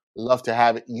it. Love to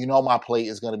have it. You know my plate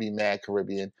is gonna be mad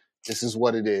Caribbean. This is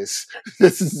what it is.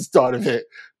 This is the start of it.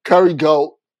 Curry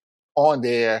goat on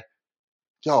there.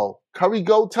 Yo, curry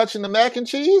goat touching the mac and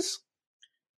cheese?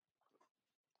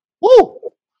 Woo!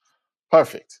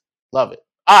 Perfect. Love it.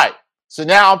 All right. So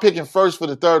now I'm picking first for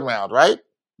the third round, right?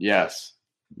 Yes.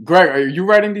 Greg, are you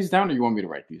writing these down or you want me to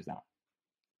write these down?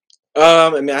 I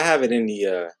mean, I have it in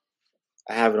the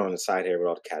I have it on the side here with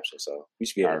all the captions, so we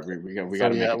should be able to. We got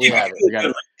to make a chart. We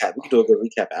can do a good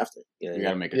recap after. We got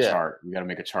to make a chart. We got to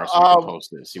make a chart so we can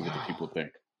post it, see what the people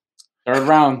think. Third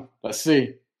round. Let's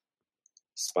see.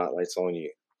 Spotlight's on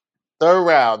you. Third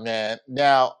round, man.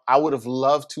 Now, I would have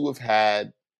loved to have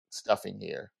had stuffing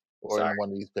here or in one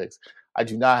of these picks. I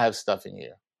do not have stuffing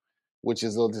here, which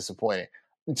is a little disappointing.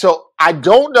 So I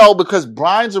don't know because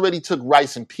Brian's already took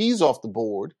rice and peas off the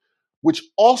board, which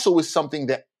also is something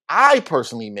that I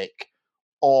personally make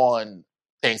on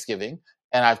Thanksgiving,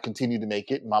 and I've continued to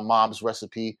make it. My mom's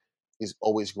recipe is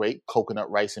always great,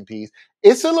 coconut rice and peas.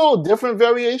 It's a little different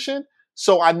variation,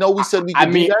 so I know we said we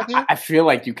could do that here. I feel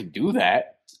like you could do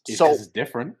that. So it's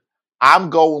different. I'm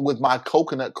going with my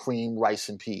coconut cream rice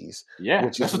and peas. Yeah,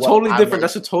 that's totally different.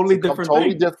 That's a totally different thing.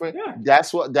 Totally different. Yeah.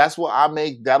 That's what I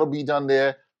make. That'll be done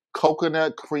there.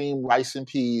 Coconut cream rice and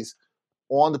peas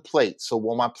on the plate. So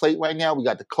on my plate right now, we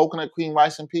got the coconut cream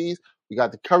rice and peas. We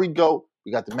got the curry goat.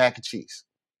 We got the mac and cheese.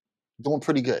 Doing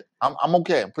pretty good. I'm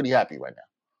okay. I'm pretty happy right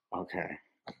now.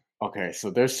 Okay.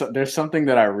 So there's something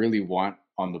that I really want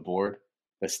on the board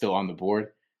that's still on the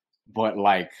board, but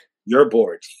like. You're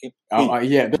bored.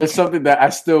 Yeah, there's something that I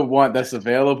still want that's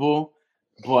available,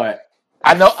 but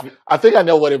I think I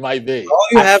know what it might be. All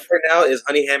you have for now is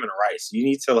honey ham and rice. You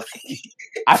need to like.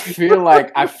 I feel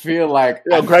like.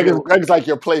 Greg's like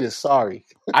your plate is sorry.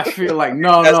 I feel like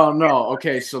no.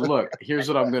 Okay, so look, here's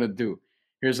what I'm gonna do.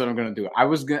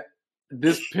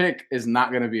 This pick is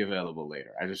not gonna be available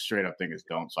later. I just straight up think it's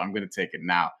don't. So I'm gonna take it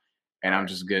now. And I'm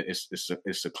just good.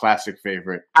 It's a classic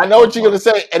favorite. I know what you're gonna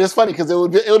say, and it's funny because it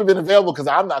would have been available because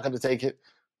I'm not gonna take it.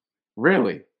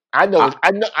 Really? I know.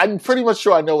 I'm pretty much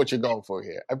sure I know what you're going for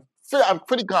here. I'm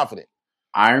pretty confident.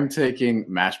 I'm taking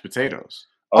mashed potatoes.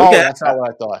 Okay. Oh, that's not what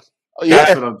I thought. Oh, yeah,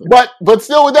 that's what I'm thinking. But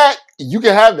still, with that, you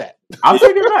can have that. I'm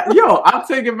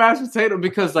taking mashed potato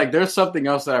because like there's something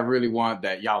else that I really want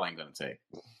that y'all ain't gonna take.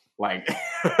 Like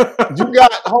you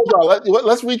got, hold on.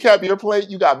 Let's recap your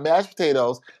plate. You got mashed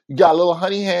potatoes. You got a little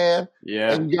honey ham.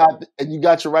 Yeah. And you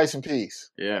got your rice and peas.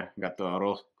 Yeah. Got the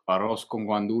arroz con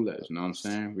guandules. You know what I'm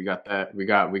saying? We got that. We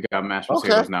got mashed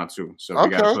potatoes now too. So we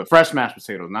got to put fresh mashed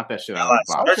potatoes, not that shit out of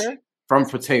the box. Okay. From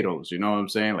potatoes. You know what I'm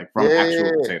saying? Like from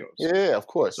actual potatoes. Yeah, of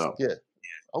course. So, yeah.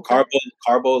 Okay.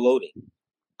 Carbo loading.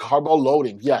 Carbo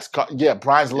loading. Yes.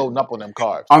 Brian's loading up on them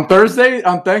carbs. On Thursday,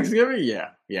 on Thanksgiving? Yeah.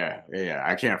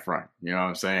 I can't front. You know what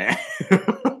I'm saying?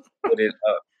 Put it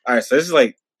up. All right, so this is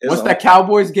like... Once that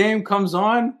Cowboys game comes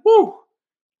on, whoo!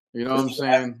 You know what I'm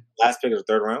saying? Last pick of the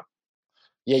third round?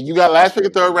 Yeah, you got last pick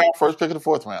of the third round, first pick of the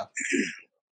fourth round.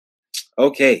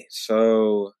 Okay,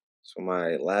 so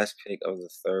my last pick of the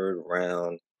third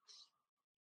round...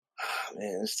 Oh,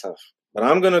 man, it's tough. But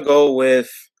I'm going to go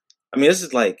with... I mean, this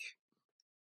is like...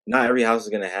 Not every house is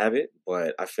going to have it,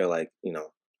 but I feel like,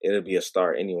 it'll be a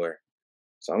start anywhere.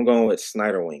 So I'm going with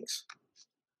Snyder wings.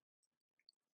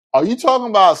 Are you talking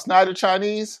about Snyder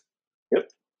Chinese? Yep.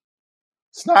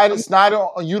 Snyder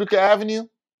on Utica Avenue?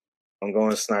 I'm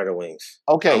going Snyder Wings.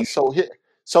 Okay, so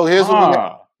here's what we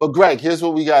got. But Greg, here's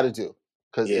what we got to do.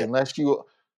 Because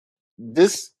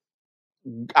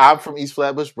I'm from East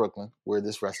Flatbush, Brooklyn, where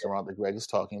this restaurant that Greg is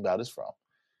talking about is from.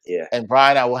 Yeah. And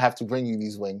Brian, I will have to bring you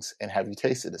these wings and have you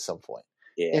taste it at some point.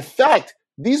 Yeah. In fact,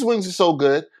 these wings are so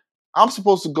good, I'm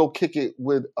supposed to go kick it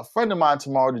with a friend of mine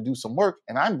tomorrow to do some work,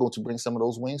 and I'm going to bring some of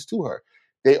those wings to her.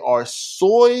 They are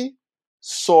soy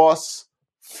sauce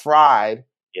fried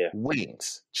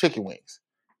wings, chicken wings.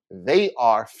 They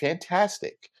are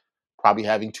fantastic. Probably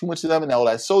having too much of them and all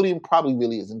that sodium probably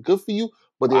really isn't good for you,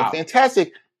 but they're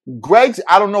fantastic.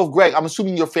 I don't know if Greg, I'm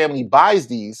assuming your family buys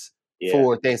these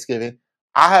for Thanksgiving.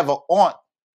 I have an aunt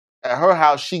at her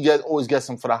house. She always gets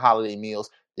them for the holiday meals.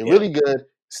 They're really good.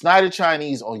 Snyder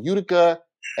Chinese on Utica.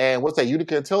 And what's that?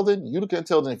 Utica and Tilden? Utica and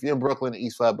Tilden. If you're in Brooklyn and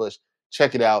East Flatbush,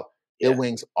 check it out. Their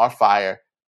wings are fire.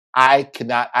 I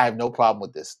have no problem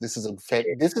with this. This is a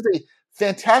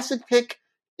fantastic pick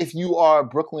if you are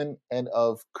Brooklyn and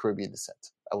of Caribbean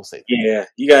descent. I will say that.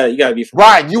 Yeah, you gotta be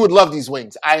Ryan, you would love these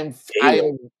wings.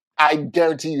 I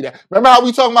guarantee you that. Remember how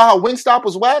we talking about how Wingstop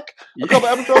was whack a couple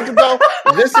episodes ago?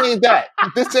 This ain't that.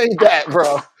 This ain't that,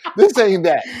 bro. This ain't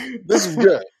that. This is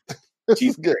good. This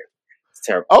is good. It's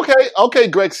terrible. Okay,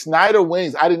 Greg. Snyder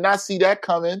wings. I did not see that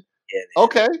coming. Yeah.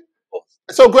 Okay.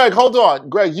 So, Greg, hold on.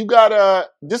 Greg, you got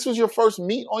this was your first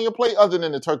meat on your plate other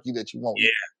than the turkey that you want. Yeah.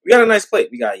 We got a nice plate.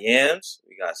 We got yams.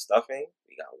 We got stuffing.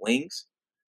 We got wings.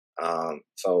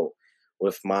 So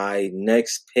with my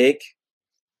next pick,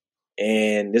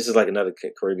 and this is like another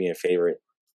Caribbean favorite,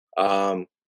 one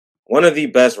of the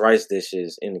best rice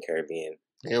dishes in the Caribbean.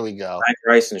 Here we go. Black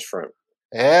rice and shrimp.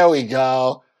 There we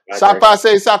go.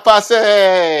 Sapase.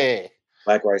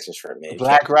 Black rice and shrimp, man.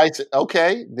 Black rice.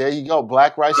 Okay, there you go.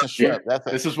 Black rice and shrimp.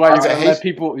 This is why you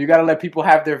gotta let people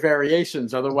have their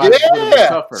variations. Otherwise, it's going to be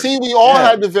tougher. See, we all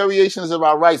had the variations of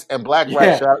our rice and black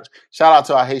rice. Shout out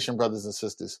to our Haitian brothers and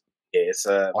sisters. Yeah, it's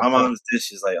my mom's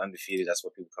dish is like undefeated. That's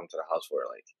what people come to the house for.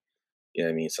 Like, you know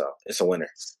what I mean? So it's a winner.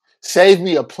 Save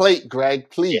me a plate, Greg.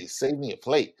 Please save me a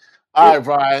plate. All right,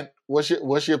 Brian.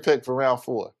 What's your pick for round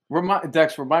 4?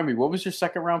 Dex, remind me, what was your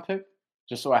second round pick?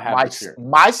 Just so I have it here.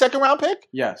 My second round pick?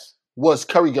 Yes. Was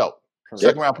Curry Goat.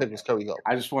 Second round pick was Curry Goat.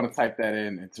 I just want to type that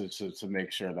in to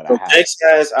make sure that I have Dex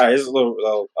has, here's a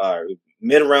little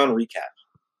mid-round recap.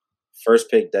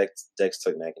 First pick, Dex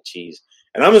took mac and cheese.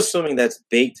 And I'm assuming that's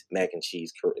baked mac and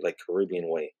cheese, like Caribbean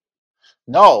way.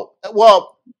 No.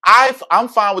 Well, I'm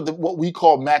fine with what we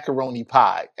call macaroni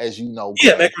pie, as you know.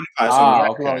 Yeah, macaroni pie.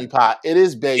 Macaroni pie. It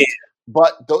is baked. Yeah.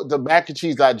 But the mac and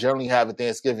cheese I generally have at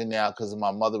Thanksgiving now because of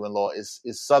my mother-in-law is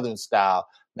Southern style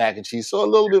mac and cheese. So a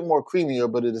little bit more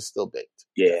creamier, but it is still baked.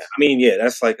 Yeah. I mean,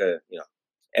 that's like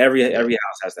every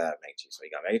house has to have mac and cheese. So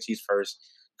you got mac and cheese first,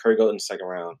 Curry Goat in the second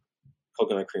round,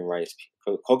 coconut cream rice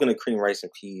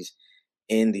and peas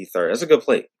in the third. That's a good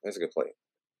plate.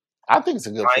 I think it's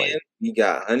a good plate. You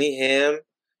got honey ham,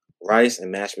 rice,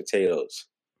 and mashed potatoes.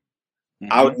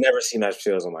 Mm-hmm. I would never see mashed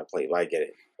potatoes on my plate, but I get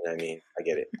it. You know what I mean? I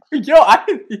get it. Yo,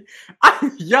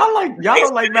 y'all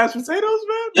don't like mashed potatoes,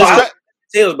 man? No,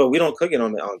 potatoes, but we don't cook it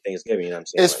on Thanksgiving. You know what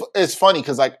I'm saying? It's funny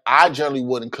because I generally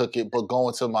wouldn't cook it, but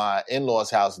going to my in-laws'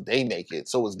 house, they make it,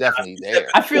 so it's definitely there.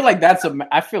 I feel like that's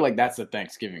a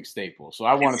Thanksgiving staple. So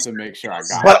I wanted to make sure I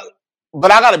got it.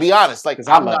 But I got to be honest, like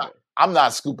I'm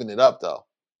not scooping it up though.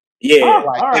 Yeah, all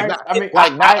right.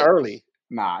 Not early.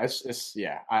 Nah, it's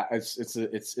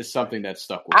something that's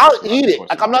stuck with. I'll eat it.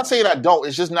 Like I'm not saying I don't.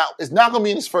 It's just not. It's not going to be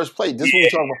in this first plate. This is what we're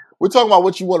talking about. We're talking about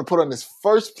what you want to put on this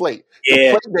first plate. The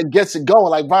plate that gets it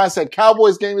going. Like Brian said,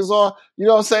 Cowboys game is on. You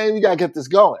know what I'm saying? We got to get this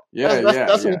going. That's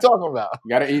what we're talking about. You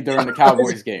got to eat during the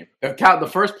Cowboys game. The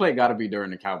first plate got to be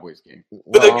during the Cowboys game.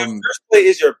 But the first plate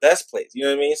is your best plate. You know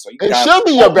what I mean? So it should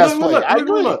be your best plate. I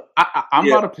agree. Look, I'm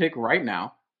about to pick right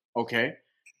now. Okay,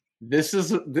 this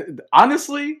is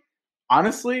honestly,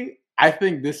 I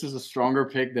think this is a stronger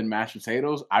pick than mashed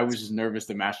potatoes. I was just nervous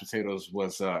that mashed potatoes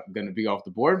was going to be off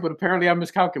the board, but apparently I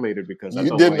miscalculated because I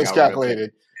did miscalculate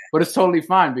it. But it's totally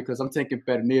fine because I'm taking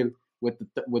pernil with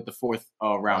the fourth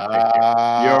round pick.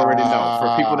 You already know.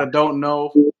 For people that don't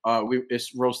know,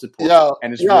 it's roasted pork,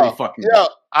 and it's really fucking good.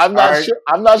 I'm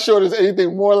not sure there's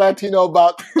anything more Latino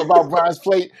about Brian's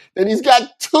plate than he's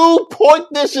got 2 pork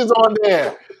dishes on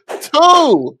there.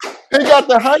 2. He got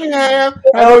the honey ham.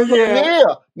 Hell yeah.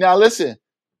 Now listen,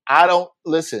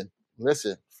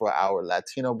 listen for our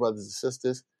Latino brothers and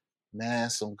sisters, man,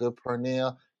 some good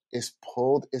pernil. It's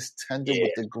pulled, it's tender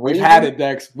with the gravy. We've had it,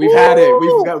 Dex. We've had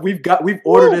it. We've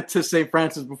ordered it to St.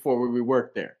 Francis before when we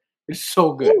worked there. It's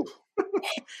so good.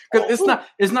 Because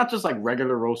it's not just like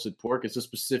regular roasted pork. It's a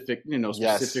specific,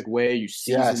 specific way you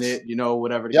season it.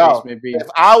 Whatever the case may be. If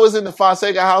I was in the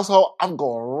Fonseca household, I'm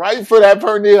going right for that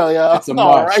pernil, yo. It's a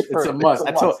must. It's a must.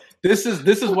 This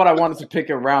is what I wanted to pick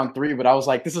in round 3, but I was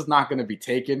like, this is not going to be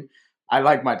taken. I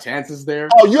like my chances there.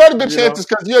 Oh, you had a good chances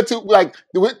because you had two, like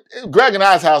with Greg and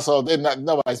I's household.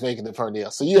 Nobody's making the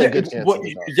pernil, so you had good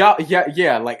chances.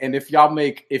 Yeah. Like, and if y'all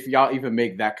even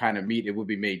make that kind of meat, it would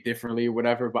be made differently or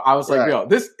whatever. But I was like, yo,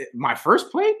 my first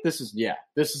plate. This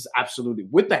is absolutely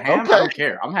with the ham. Okay. I don't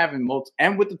care. I'm having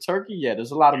and with the turkey. Yeah,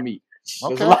 there's a lot of meat.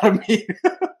 There's a lot of meat.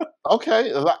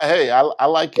 Okay. Hey, I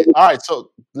like it. All right.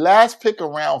 So last pick of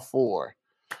round 4.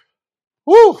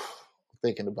 Woo.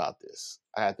 Thinking about this.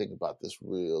 I had to think about this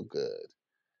real good.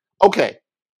 Okay.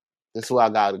 This is who I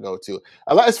got to go to.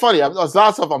 It's funny. There's a lot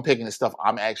of stuff I'm picking and stuff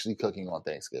I'm actually cooking on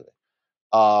Thanksgiving.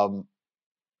 I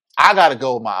got to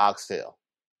go with my oxtail.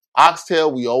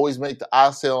 Oxtail, we always make the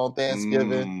oxtail on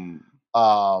Thanksgiving.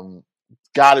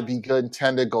 Got to be good and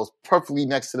tender. Goes perfectly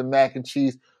next to the mac and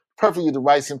cheese. Perfectly with the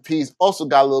rice and peas. Also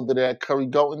got a little bit of that curry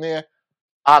goat in there.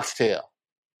 Oxtail.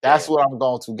 That's what I'm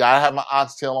going to. Got to have my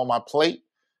oxtail on my plate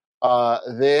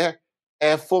there.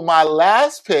 And for my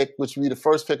last pick, which would be the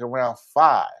first pick around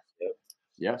 5.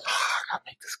 Yes. I gotta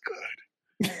make this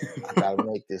good. I gotta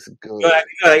make this good.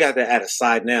 I got to add a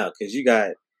side now because you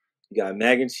got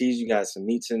mac and cheese, you got some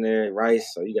meats in there,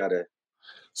 rice, so you gotta.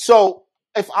 So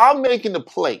if I'm making the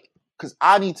plate, because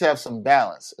I need to have some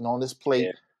balance, and on this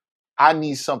plate, I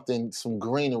need some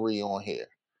greenery on here.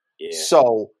 Yeah.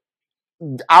 So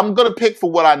I'm gonna pick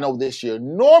for what I know this year.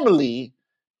 Normally,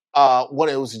 when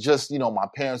it was just, my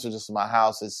parents were just in my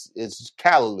house, it's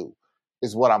callaloo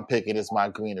is what I'm picking as my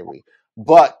greenery.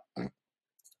 But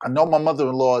I know my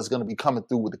mother-in-law is going to be coming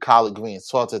through with the collard greens.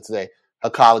 Talked to her today. Her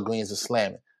collard greens are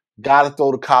slamming. Got to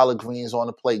throw the collard greens on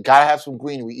the plate. Got to have some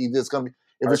greenery. Either it's going to be,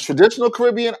 if it's traditional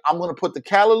Caribbean, I'm going to put the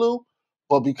callaloo.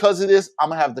 But because of this, I'm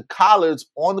going to have the collards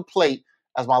on the plate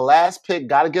as my last pick.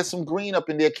 Got to get some green up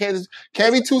in there. Can't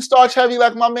be too starch heavy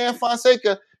like my man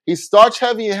Fonseca. He's starch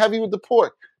heavy and heavy with the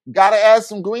pork. Got to add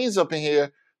some greens up in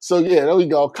here. So, yeah, there we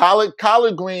go. Collard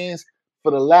greens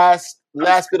for the last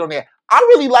bit on there. I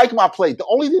really like my plate. The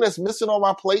only thing that's missing on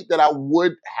my plate that I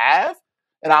would have,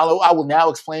 and I will now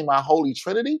explain my Holy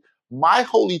Trinity. My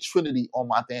Holy Trinity on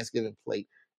my Thanksgiving plate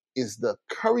is the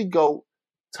curry goat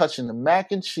touching the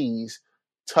mac and cheese,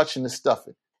 touching the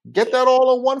stuffing. Get that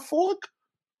all on one fork?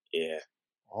 Yeah.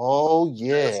 Oh,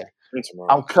 yeah.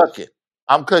 I'm cooking.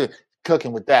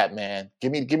 Cooking with that, man.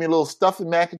 Give me a little stuffing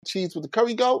mac and cheese with the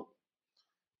curry goat.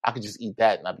 I could just eat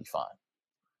that and I'd be fine.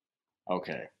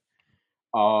 Okay.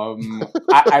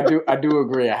 I do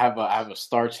agree. I have a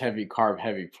starch heavy, carb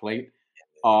heavy plate.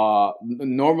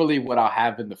 Normally what I'll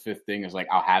have in the 5th thing is like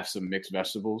I'll have some mixed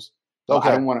vegetables. Okay.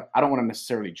 I don't want to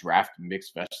necessarily draft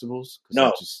mixed vegetables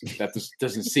because that just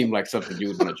doesn't seem like something you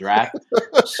would want to draft.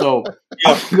 So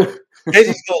they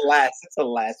just go last. It's a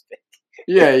last pick.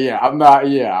 Yeah. I'm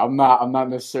not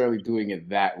necessarily doing it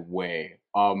that way.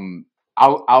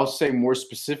 I'll say more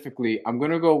specifically, I'm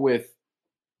gonna go with,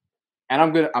 and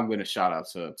I'm gonna shout out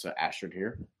to Astrid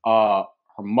here. Her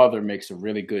mother makes a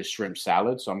really good shrimp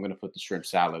salad, so I'm gonna put the shrimp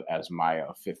salad as my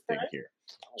 5th thing here.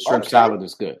 Shrimp salad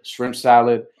is good. Shrimp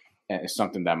salad is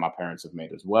something that my parents have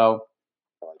made as well.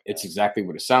 It's exactly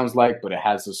what it sounds like, but it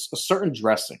has a certain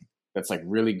dressing that's like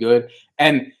really good,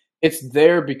 and it's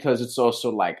there because it's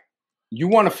also like, you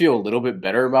want to feel a little bit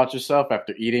better about yourself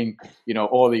after eating,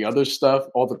 all the other stuff,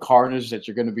 all the carnage that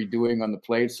you're going to be doing on the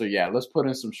plate. So yeah, let's put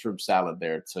in some shrimp salad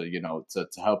there to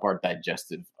help our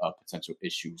digestive potential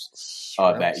issues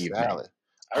that evening.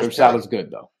 Shrimp salad's good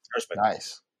though.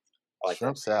 Nice. I like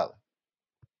shrimp salad.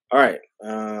 All right.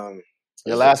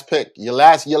 Your last pick. Your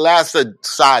last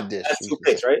side dish. That's 2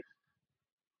 picks, right?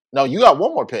 No, you got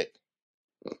one more pick.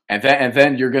 And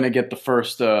then you're gonna get the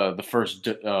first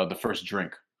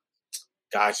drink.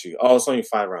 Got you. Oh, it's only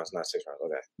 5 rounds, not 6 rounds.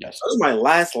 Okay. Yes. So this is my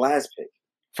last pick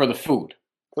for the food.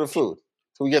 So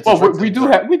we get. We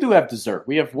do have dessert.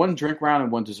 We have 1 drink round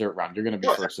and 1 dessert round. You're gonna be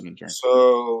first in the drink.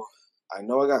 So I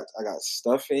know I got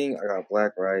stuffing, I got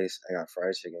black rice, I got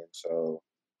fried chicken. So,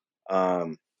 all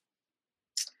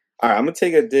right, I'm gonna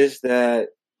take a dish that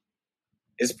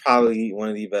is probably one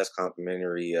of the best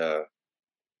complimentary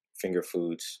finger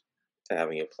foods to have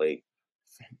on your plate.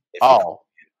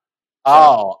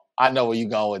 I know where you're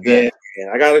going with that.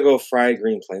 Yeah, I gotta go fried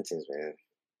green plantains, man.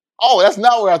 Oh, that's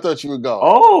not where I thought you would go.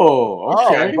 Oh,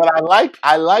 okay. But I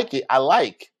like it.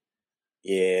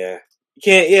 Yeah, you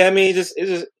can't. Yeah, I mean, it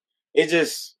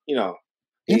just.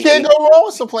 You can't go wrong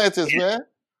with some plantains, man.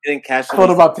 didn't catch. I thought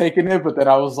about taking it, but then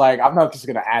I was like, I'm not just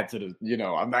gonna add to the.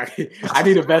 I'm not. I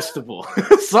need a vegetable.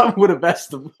 Something with a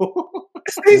vegetable.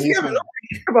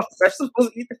 About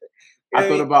vegetables either. I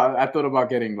thought about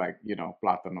getting like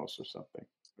platanos or something.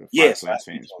 Yes,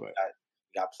 plantains, but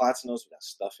we got platanos, we got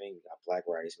stuffing, we got black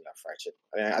rice, we got fried chicken.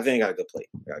 I think I got a good plate.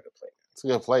 It's a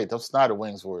good plate. Those Snyder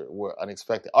wings were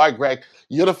unexpected. All right, Greg,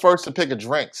 you're the first to pick a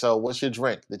drink. So what's your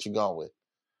drink that you're going with?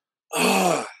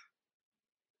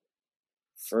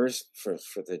 First for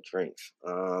the drinks.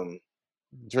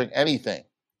 Drink anything.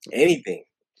 Anything.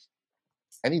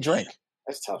 Any drink.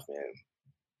 That's tough, man.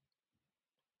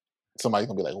 Somebody's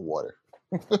gonna be like water.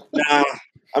 Nah,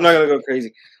 I'm not gonna go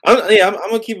crazy. I'm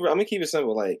gonna keep it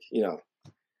simple. Like,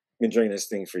 been drinking this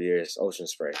thing for years. Ocean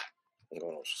Spray. I'm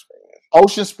going Ocean Spray, man.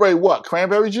 Ocean Spray what?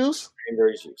 Cranberry juice?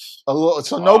 Cranberry juice.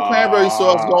 So no cranberry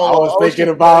sauce going on. I was thinking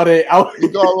about it. You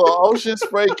go a little Ocean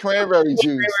Spray cranberry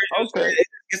juice. Okay. It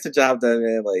gets the job done,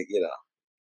 man. Like,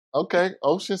 Okay.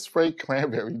 Ocean Spray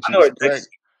cranberry juice. I know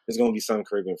it's gonna be some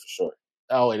Caribbean for sure.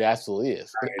 Oh, it absolutely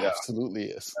is. It absolutely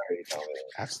is.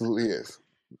 Absolutely is.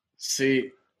 See,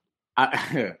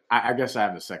 I guess I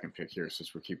have the second pick here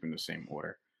since we're keeping the same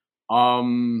order.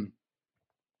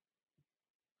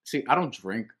 See, I don't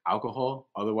drink alcohol.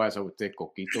 Otherwise, I would take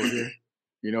coquito here.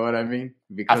 You know what I mean?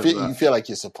 Because you feel like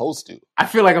you're supposed to. I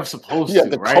feel like I'm supposed to,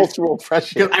 the right? Cultural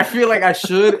pressure. Because I feel like I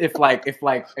should if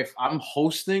I'm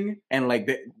hosting and like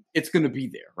it's gonna be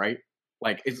there, right?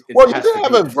 Like it's well, you can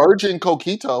have a virgin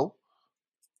coquito.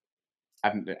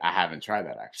 I haven't tried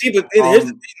that actually. See, but here's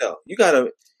the thing, though. You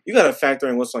gotta factor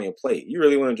in what's on your plate. You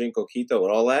really want to drink coquito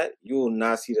with all that? You will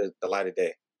not see the light of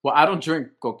day. Well, I don't drink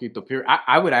coquito. Period.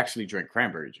 I would actually drink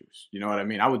cranberry juice. You know what I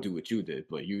mean? I would do what you did,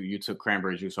 but you took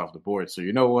cranberry juice off the board. So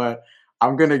you know what?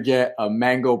 I'm gonna get a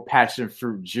mango passion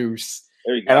fruit juice,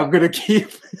 and I'm gonna keep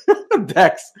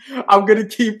Dex. I'm gonna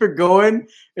keep it going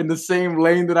in the same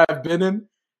lane that I've been in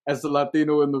as the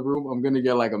Latino in the room. I'm gonna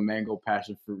get like a mango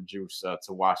passion fruit juice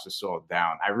to wash this all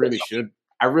down. I really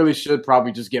should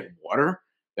probably just get water.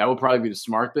 That would probably be the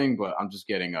smart thing, but I'm just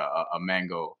getting a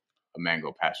mango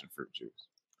passion fruit juice.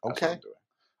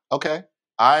 Okay.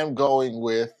 I'm going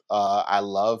with I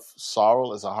love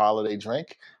sorrel as a holiday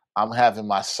drink. I'm having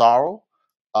my sorrel.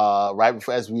 Right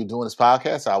before, as we were doing this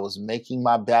podcast, I was making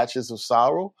my batches of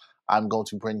sorrel. I'm going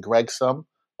to bring Greg some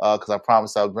because I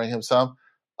promised I would bring him some.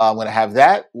 I'm going to have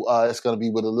that. It's going to be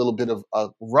with a little bit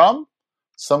of rum,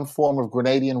 some form of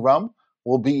Grenadian rum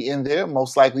will be in there.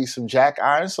 Most likely some Jack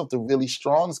Irons, something really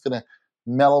strong. It's going to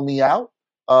mellow me out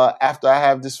after I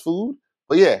have this food.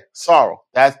 But yeah, sorrel.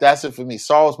 That's it for me.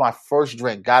 Sorrel's my first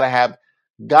drink.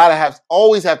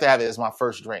 Always have to have it as my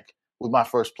first drink with my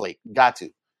first plate. Got to.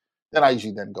 Then I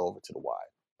usually go over to the wine.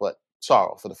 But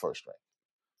sorrel for the first drink.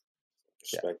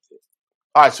 Yeah.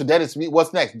 All right, so that is me.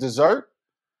 What's next? Dessert?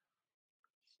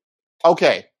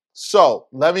 Okay, so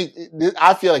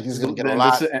I feel like this is going to get a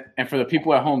lot. And for the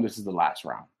people at home, this is the last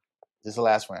round. This is the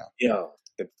last round. Yeah.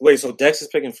 Wait, so Dex is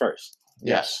picking first?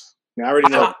 Yes. I already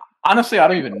know. Honestly, I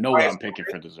don't even know what I'm picking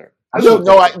for dessert.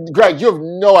 Greg, you have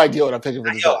no idea what I'm picking for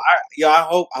dessert. I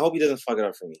hope he doesn't fuck it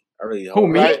up for me. I really hope. Who,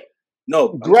 me? Right?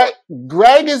 No.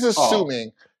 Greg is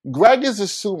assuming. Greg is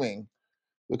assuming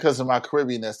because of my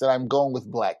Caribbeanness that I'm going with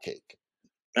black cake.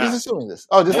 He's assuming this.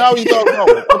 Oh, this is how he thought it was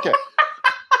going. Okay.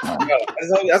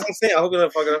 That's what I'm saying. I hope he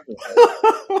doesn't fuck it up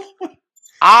for me.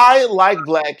 I like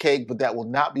black cake, but that will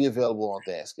not be available on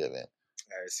Thanksgiving.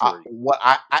 And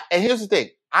here's the thing.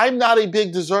 I'm not a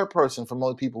big dessert person for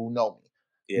most people who know me.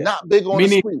 Yeah. Not big on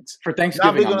the sweets. For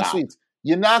Thanksgiving, not big on the sweets.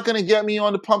 You're not going to get me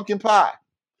on the pumpkin pie.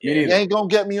 You ain't going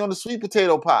to get me on the sweet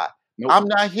potato pie. Nope. I'm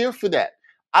not here for that.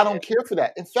 I don't care for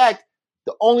that. In fact,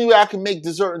 the only way I can make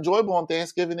dessert enjoyable on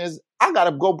Thanksgiving is I got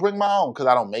to go bring my own because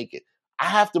I don't make it. I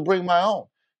have to bring my own.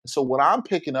 So what I'm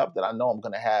picking up that I know I'm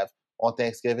going to have on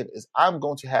Thanksgiving is I'm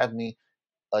going to have me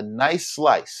a nice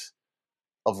slice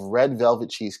of red velvet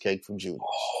cheesecake from Junior's.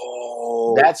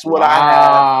 Oh, that's what I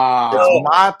have. It's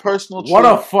my personal treat. What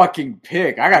a fucking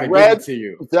pick. I got to give it to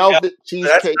you. Velvet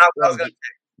cheesecake.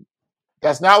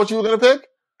 That's not what you were going to pick?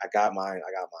 I got mine.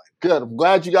 Good. I'm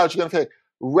glad you got what you're going to pick.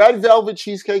 Red velvet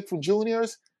cheesecake from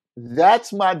Junior's.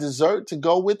 That's my dessert to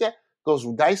go with that. Goes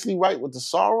nicely right with the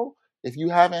sorrel. If you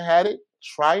haven't had it,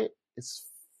 try it. It's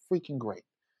freaking great.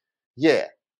 Yeah.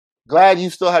 Glad you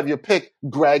still have your pick,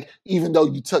 Greg, even though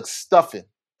you took stuffing.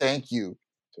 Thank you.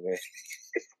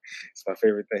 It's my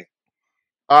favorite thing.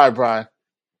 All right, Brian.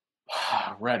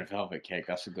 Red velvet cake.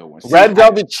 That's a good one. Red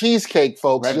velvet cheesecake,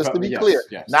 folks, just to be clear.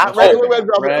 Yes. Not regular red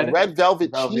velvet, red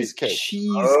velvet cheesecake.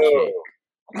 Oh.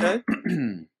 Okay.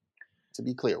 To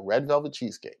be clear, red velvet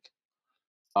cheesecake.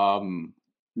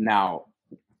 Now,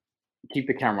 keep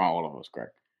the camera on all of us, Greg.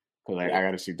 because I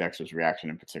got to see Dexter's reaction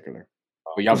in particular.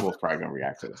 But y'all both probably gonna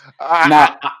react to this.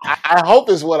 I hope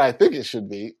it's what I think it should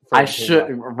be. I should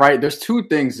right. There's two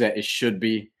things that it should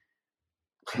be.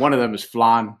 One of them is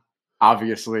flan,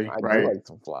 obviously, right? Like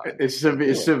some flan. It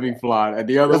should be flan. And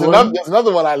the other there's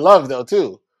another one I love though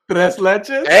too. Tres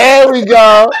leches. There we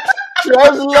go.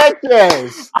 Tres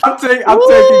leches. I'm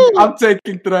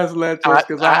taking tres leches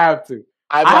because I have to.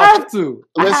 I have to.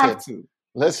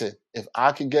 Listen, if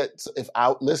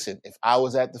I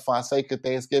was at the Fonseca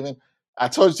Thanksgiving, I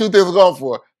told you two things I'm going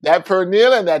for. That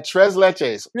pernil and that tres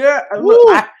leches. Yeah.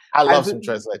 Look, I love some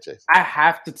tres leches. I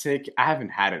have to take I haven't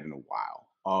had it in a while.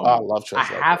 I love tres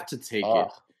leches. I have to take it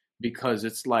because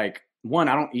it's like, one,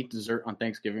 I don't eat dessert on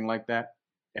Thanksgiving like that.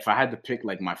 If I had to pick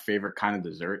like my favorite kind of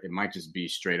dessert, it might just be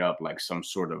straight up like some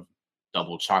sort of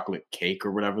double chocolate cake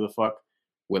or whatever the fuck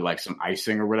with like some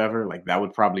icing or whatever. Like that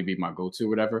would probably be my go-to,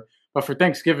 whatever. But for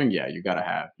Thanksgiving, yeah, you gotta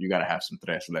have some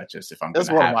tres leches if I'm that's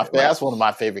gonna have it. That's one of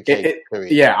my favorite cakes.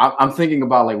 Yeah, I'm thinking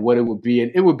about like what it would be, and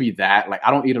it would be that. Like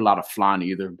I don't eat a lot of flan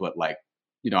either, but like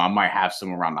I might have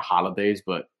some around the holidays,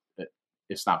 but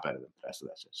it's not better than tres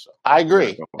leches. So I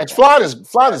agree. And flan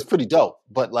is pretty dope,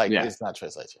 but like it's not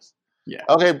tres leches. Yeah.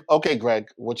 Okay, Greg,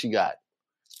 what you got?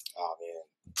 Oh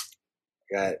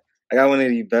man, I got one of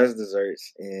the best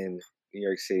desserts in New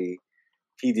York City.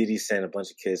 P. Diddy sent a bunch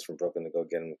of kids from Brooklyn to go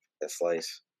get him a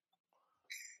slice.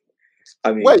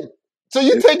 I mean, wait. So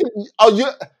you taking? Oh, you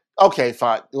okay?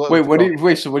 Fine.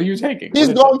 Wait. So what are you taking?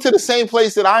 He's going to the same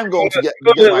place that I'm going to get.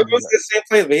 It was the same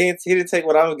place, but he didn't take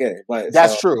what I was getting. But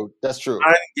that's true. That's true.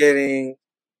 I'm getting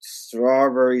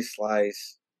strawberry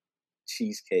slice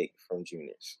cheesecake from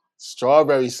Junior's.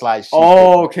 Strawberry slice cheesecake.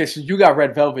 Oh, okay. So you got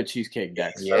red velvet cheesecake,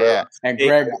 Dex. Yeah. And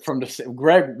Greg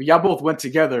y'all both went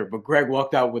together, but Greg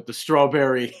walked out with the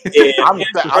strawberry. Yeah, I'm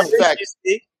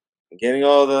getting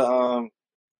all the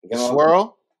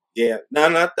swirl. Yeah, no,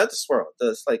 not the swirl.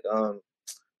 It's like I don't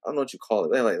know what you call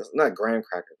it. They like it's not graham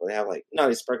cracker, but they have like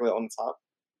they sprinkle it on the top.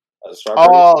 Strawberry.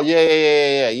 Oh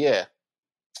yeah.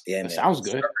 Yeah, that sounds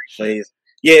good.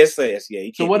 Yeah, it's yeah.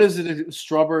 So what is it?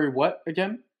 Strawberry what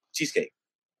again? Cheesecake.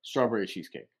 Strawberry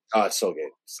cheesecake. Oh, it's so good.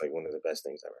 It's like one of the best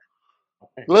things ever.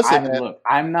 Okay. Listen, man. Look,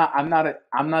 I'm not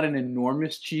an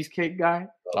enormous cheesecake guy.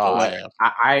 Oh,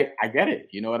 I get it.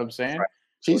 You know what I'm saying? Right.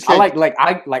 Cheesecake.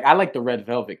 I like the red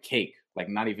velvet cake. Like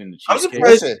not even the cheesecake.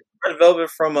 I'm surprised red velvet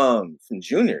from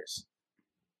Junior's.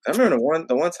 I remember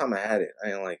the one time I had it, I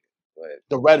didn't like it. But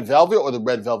the red velvet or the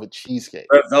red velvet cheesecake?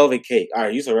 Red velvet cake. All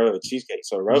right, you said red velvet cheesecake.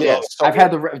 So red velvet. I've had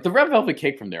the red velvet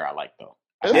cake from there. I like though.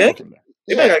 Yeah,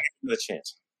 you gotta give it a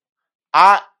chance.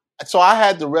 I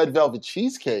had the red velvet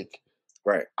cheesecake.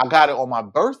 Right. I got it on my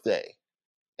birthday,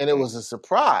 and it was a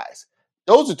surprise.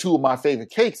 Those are two of my favorite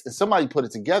cakes, and somebody put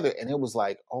it together, and it was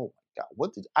like, oh my God,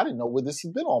 I didn't know where this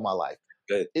has been all my life.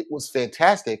 Good. It was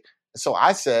fantastic. So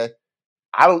I said,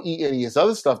 I don't eat any of this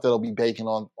other stuff that'll be baking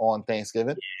on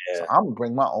Thanksgiving. Yeah. So I'm gonna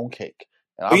bring my own cake,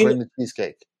 and I'll bring the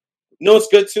cheesecake. You know what's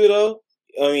good too, though?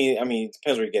 I mean, it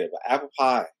depends where you get it, but apple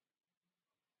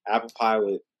pie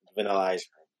with vanilla ice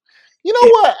cream. You know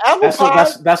what? Apple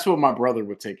pie. That's what my brother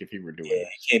would take if he were doing it.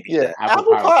 Can't beat that.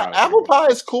 Apple pie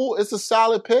is cool. It's a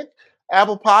solid pick.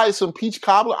 Apple pie is some peach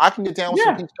cobbler. I can get down with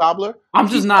some peach cobbler. I'm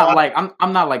just not like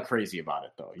I'm not like crazy about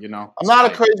it though. You know, I'm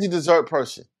not a crazy dessert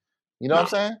person. You know what I'm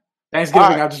saying?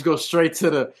 Thanksgiving, I just go straight into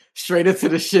the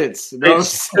shits. You know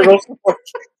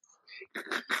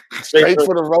straight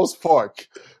for the roast pork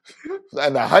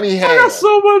and the honey ham. I got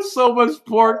so much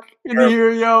pork in here,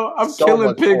 yo. I'm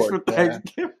killing pigs for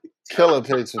Thanksgiving. Killing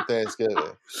pigs for Thanksgiving. All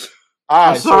right,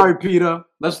 I'm sorry, Peter.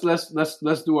 Let's do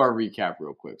our recap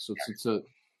real quick. So to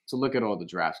look at all the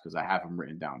drafts because I have them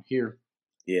written down here.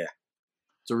 Yeah.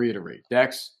 To reiterate,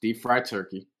 Dex deep fried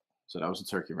turkey. So that was a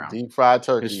turkey round. Deep fried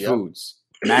turkey. His foods: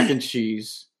 mac and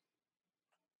cheese.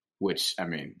 Which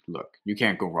look, you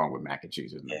can't go wrong with mac and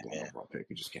cheese. Isn't it? Overall pick,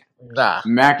 you just can't. Nah.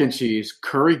 Mac and cheese,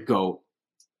 curry goat,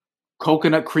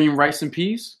 coconut cream rice and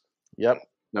peas. Yep.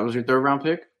 That was your third round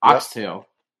pick. Oxtail.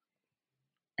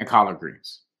 And collard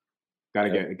greens. Gotta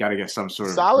get some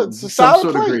sort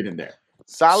of green in there.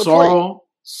 Solid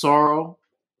sorrel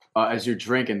as your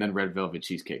drink, and then red velvet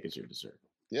cheesecake as your dessert.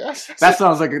 Yes, that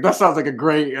sounds like a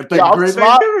great. I'm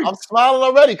smiling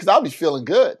already because I'll be feeling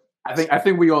good. I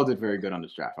think we all did very good on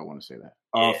this draft. I want to say that.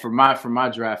 For my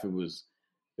draft, it was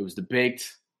the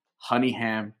baked honey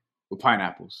ham with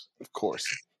pineapples, of course.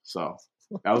 So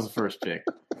that was the first pick.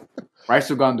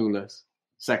 Rice with gandules,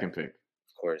 second pick.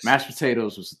 Course. Mashed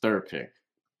potatoes was the third pick.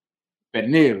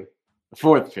 Pernil, the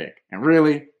fourth pick. And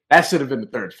really, that should have been the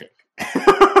third pick.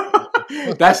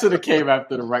 That should have came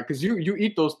after the right because you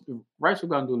eat those rice with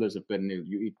gandules and pernil.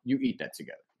 You eat that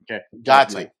together. Okay, got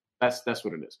to. That's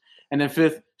what it is. And then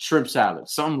 5th, shrimp salad.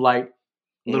 Something light,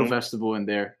 little vegetable in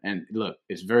there. And look,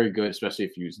 it's very good, especially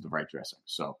if you use the right dressing.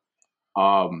 So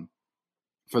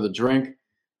for the drink,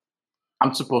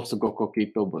 I'm supposed to go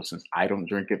coquito, but since I don't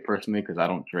drink it personally because I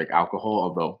don't drink alcohol,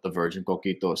 although the virgin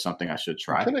coquito is something I should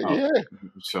try.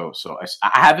 So I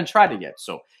haven't tried it yet.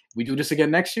 So if we do this again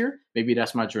next year, maybe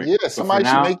that's my drink. Yeah, somebody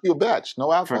should make you a batch.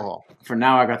 No alcohol. For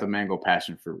now, I got the mango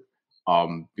passion fruit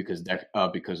because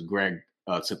Greg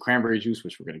took cranberry juice,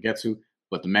 which we're going to get to,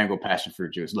 but the mango passion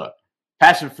fruit juice. Look,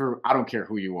 passion fruit, I don't care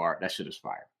who you are. That shit is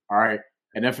fire. All right?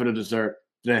 And then for the dessert,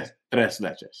 tres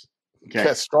leches. Okay.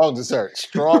 Yeah, strong dessert choice.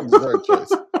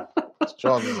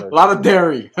 Strong dessert. A lot of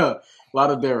dairy.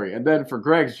 And then for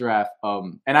Greg's draft,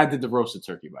 and I did the roasted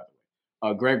turkey, by the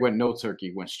way. Greg went no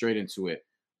turkey, went straight into it.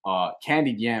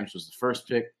 Candied yams was the first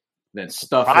pick. Then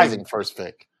stuffing. Surprising first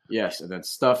pick. Yes, and then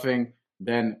stuffing.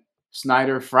 Then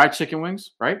Snyder fried chicken wings,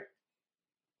 right?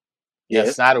 Yeah,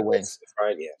 Snyder wings.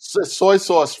 Fried, yeah. Soy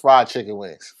sauce fried chicken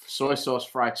wings. Soy sauce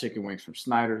fried chicken wings from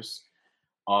Snyder's.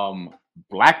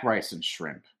 Black rice and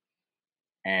shrimp.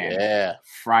 And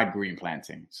fried green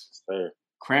plantains. Sure.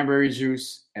 Cranberry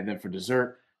juice. And then for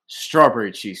dessert,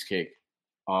 strawberry cheesecake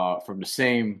from the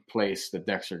same place that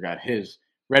Dexter got his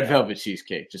red velvet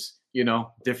cheesecake. Just,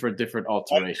 different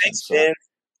alterations. So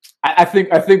I think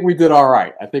we did all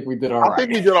right. I think we did all right.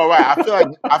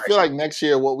 I feel like next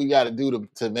year what we got to do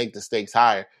to make the stakes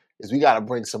higher is we got to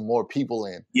bring some more people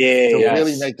in to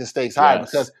really make the stakes higher.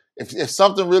 Because if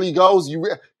something really goes,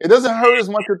 it doesn't hurt as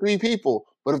much with 3 people.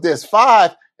 But if there's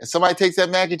 5 and somebody takes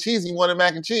that mac and cheese, you wanted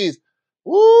mac and cheese,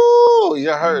 woo,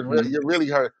 you're hurt. Mm-hmm. You're really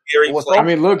hurt. I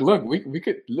mean, look, we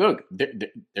could look.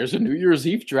 There's a New Year's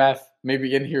Eve draft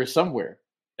maybe in here somewhere.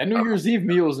 That New Year's Eve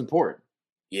meal is important.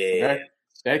 Yeah. Okay?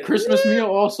 That Christmas meal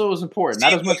also is important.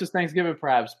 Not as much as Thanksgiving,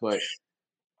 perhaps, but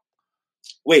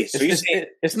wait. So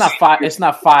it's not 5. It's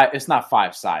not 5. It's not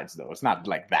 5 sides though. It's not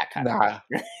like that kind of.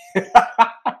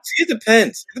 See, it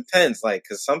depends. Like,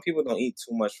 because some people don't eat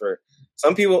too much for.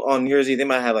 Some people on New Year's Eve they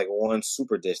might have like one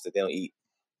super dish that they don't eat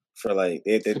for like.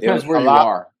 Depends where you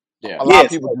are. Yeah, a lot of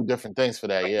people do different things for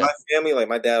that. Yeah, my family, like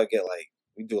my dad would get like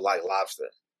we do like lobster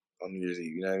on New Year's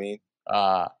Eve. You know what I mean?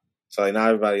 So like not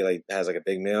everybody like has like a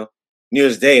big meal. New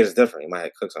Year's Day is different. You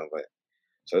might cook something, but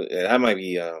so that might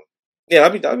be.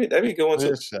 That'd be a good one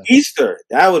too. Easter,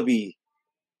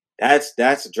 that's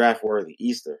a draft worthy.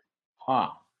 Easter,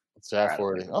 It's draft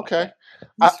worthy. Okay,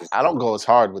 I don't go as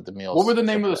hard with the meals. What were the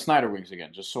name of the Snyder wings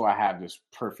again? Just so I have this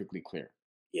perfectly clear.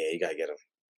 Yeah, you gotta get them.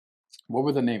 What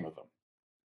were the name of them?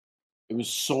 It was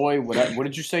soy. What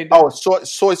did you say? Oh,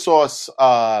 soy sauce.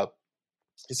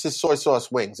 It says soy sauce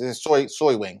wings. It's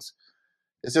soy wings.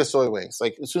 It's just soy wings.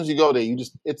 Like as soon as you go there,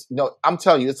 I'm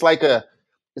telling you, it's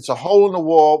a hole in the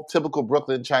wall, typical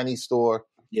Brooklyn Chinese store.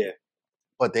 Yeah.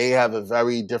 But they have a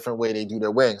very different way they do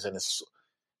their wings, and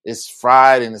it's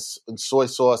fried and it's in soy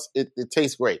sauce. It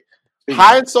tastes great.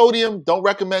 High in sodium, don't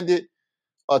recommend it.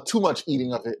 Too much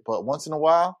eating of it, but once in a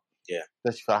while,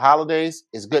 especially for the holidays,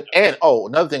 it's good. And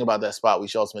another thing about that spot we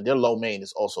showed some, their lo mein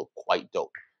is also quite dope.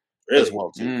 Really? As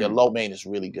well too. Their lo mein is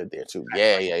really good there too.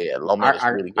 Yeah. Lo mein is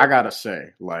really good. I gotta say,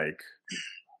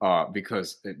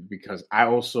 because I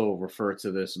also refer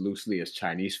to this loosely as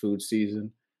Chinese food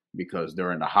season because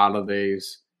during the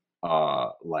holidays,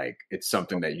 it's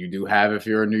something that you do have if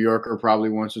you're a New Yorker probably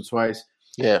once or twice.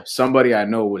 Yeah. Somebody I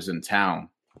know was in town.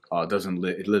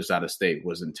 It lives out of state.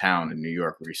 Was in town in New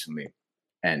York recently,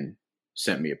 and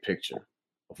sent me a picture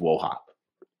of Wohop,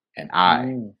 and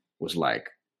I was like,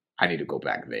 I need to go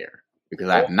back there because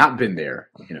I have not been there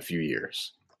in a few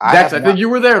years. I think you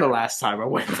were there the last time I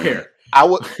went there. I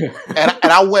would, and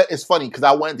I went. It's funny because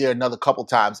I went there another couple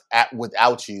times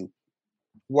without you,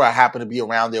 where I happened to be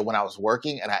around there when I was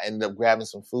working, and I ended up grabbing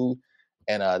some food,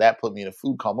 and that put me in a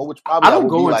food coma. Which probably I'm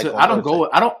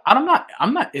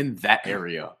not in that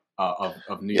area of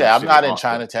New York. Yeah, I'm not in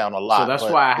Chinatown a lot. So that's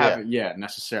why I haven't. Yeah,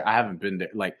 necessarily. I haven't been there.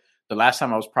 Like the last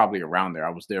time I was probably around there, I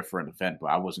was there for an event, but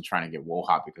I wasn't trying to get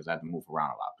Wohop because I had to move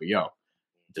around a lot. But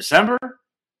December.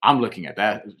 I'm looking at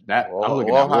that. I'm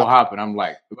looking at Wohop, and I'm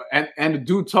like, and the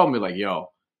dude told me like,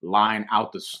 line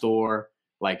out the store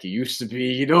like it used to be.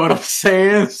 You know what I'm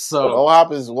saying? So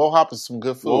Wohop is some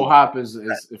good food. Wohop is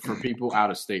for people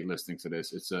out of state listening to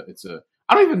this. It's a.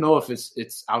 I don't even know if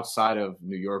it's outside of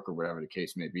New York or whatever the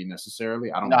case may be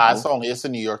necessarily. I don't know. It's a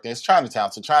New York thing. It's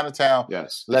Chinatown. So Chinatown,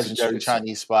 yes, legendary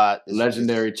Chinese spot.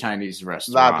 Legendary Chinese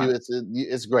restaurant. A lot of people,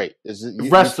 it's great. It's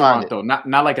restaurant though, not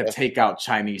like a takeout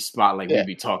Chinese spot like we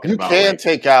be talking about. You can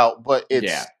take out, but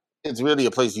it's really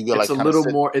a place you go. It's like a little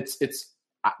more. It's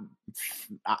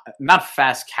not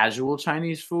fast casual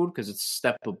Chinese food because it's a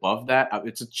step above that.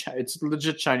 It's a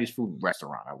legit Chinese food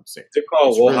restaurant, I would say. Is it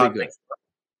called It's really good.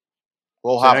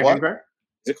 Wohop what? Greg?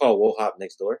 Is it called Wohop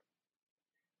next door?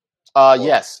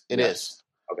 Yes, it is.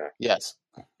 Okay. Yes.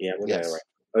 Yeah, I'm looking at it Yes. right.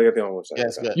 Look at the on website.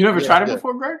 Yes, good. You never Yeah, tried it good.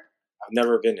 before, Greg? I've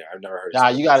never been there. I've never heard. Nah,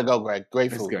 you got to go, Greg.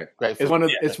 Great It's food. good. Great food.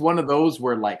 It's one of those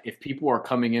where like if people are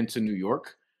coming into New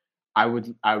York, I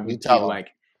would be tell them. like,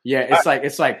 yeah,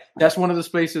 it's like that's one of those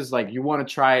places like you want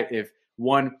to try it if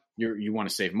one you want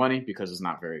to save money because it's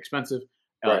not very expensive,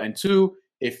 Right. and two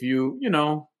if you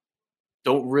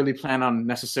don't really plan on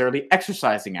necessarily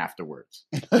exercising afterwards,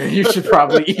 you should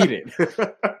probably eat it.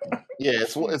 Yeah,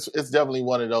 it's definitely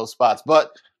one of those spots.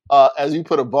 But as you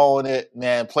put a bow on it,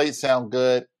 man, plates sound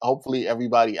good. Hopefully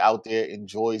everybody out there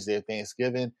enjoys their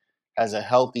Thanksgiving, has a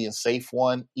healthy and safe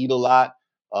one. Eat a lot.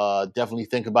 Definitely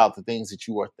think about the things that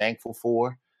you are thankful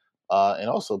for. And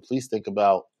also, please think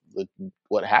about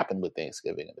what happened with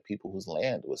Thanksgiving and the people whose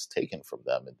land was taken from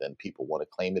them. And then people want to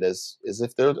claim it as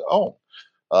if they're their own.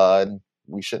 And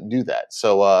we shouldn't do that.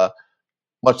 So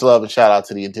much love and shout out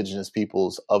to the indigenous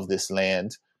peoples of this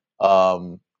land.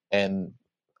 And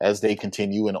as they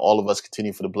continue and all of us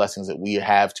continue for the blessings that we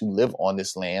have to live on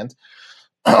this land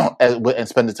and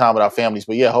spend the time with our families.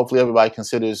 But yeah, hopefully everybody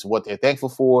considers what they're thankful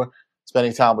for,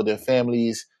 spending time with their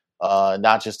families,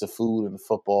 not just the food and the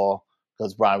football.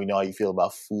 Because Brian, we know how you feel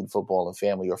about food, football, and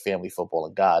family, or family, football,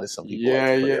 and God. As some people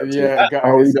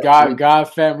God,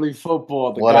 family,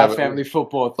 football, the Whatever. God, family,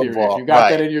 football theory. Football, If you got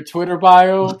right. that in your Twitter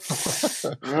bio,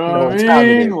 you know what I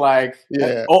mean? Like,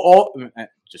 yeah,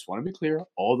 just want to be clear,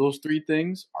 all those three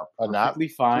things are perfectly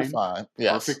fine. fine.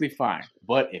 Yes. Perfectly fine.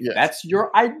 But if Yes. that's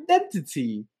your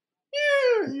identity,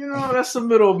 that's some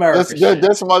middle America That's shit. good.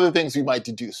 There's some other things we might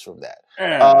deduce from that.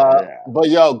 Yeah. But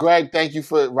yo, Greg, thank you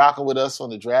for rocking with us on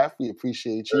the draft. We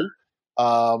appreciate you.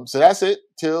 So that's it.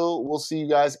 Till we'll see you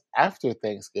guys after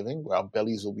Thanksgiving, where our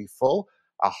bellies will be full,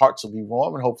 our hearts will be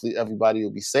warm, and hopefully everybody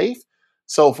will be safe.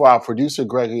 So for our producer,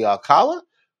 Gregory Alcala,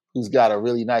 who's got a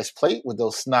really nice plate with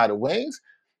those Snyder wings,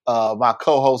 my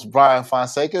co-host, Brian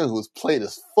Fonseca, whose plate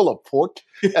is full of pork,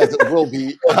 as it will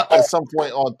be at some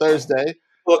point on Thursday.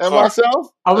 And myself.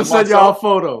 I'm going to send y'all a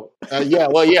photo.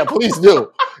 Please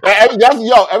do.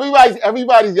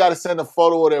 Everybody's got to send a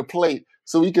photo of their plate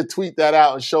so we could tweet that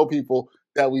out and show people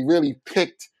that we really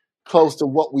picked close to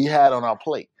what we had on our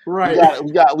plate. Right.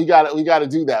 We got to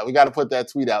do that. We got to put that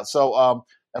tweet out. So,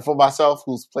 and for myself,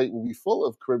 whose plate will be full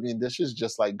of Caribbean dishes,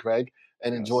 just like Greg,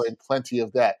 and enjoying plenty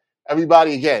of that.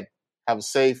 Everybody, again, have a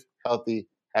safe, healthy,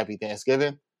 happy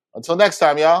Thanksgiving. Until next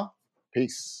time, y'all.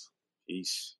 Peace.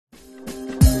 Peace.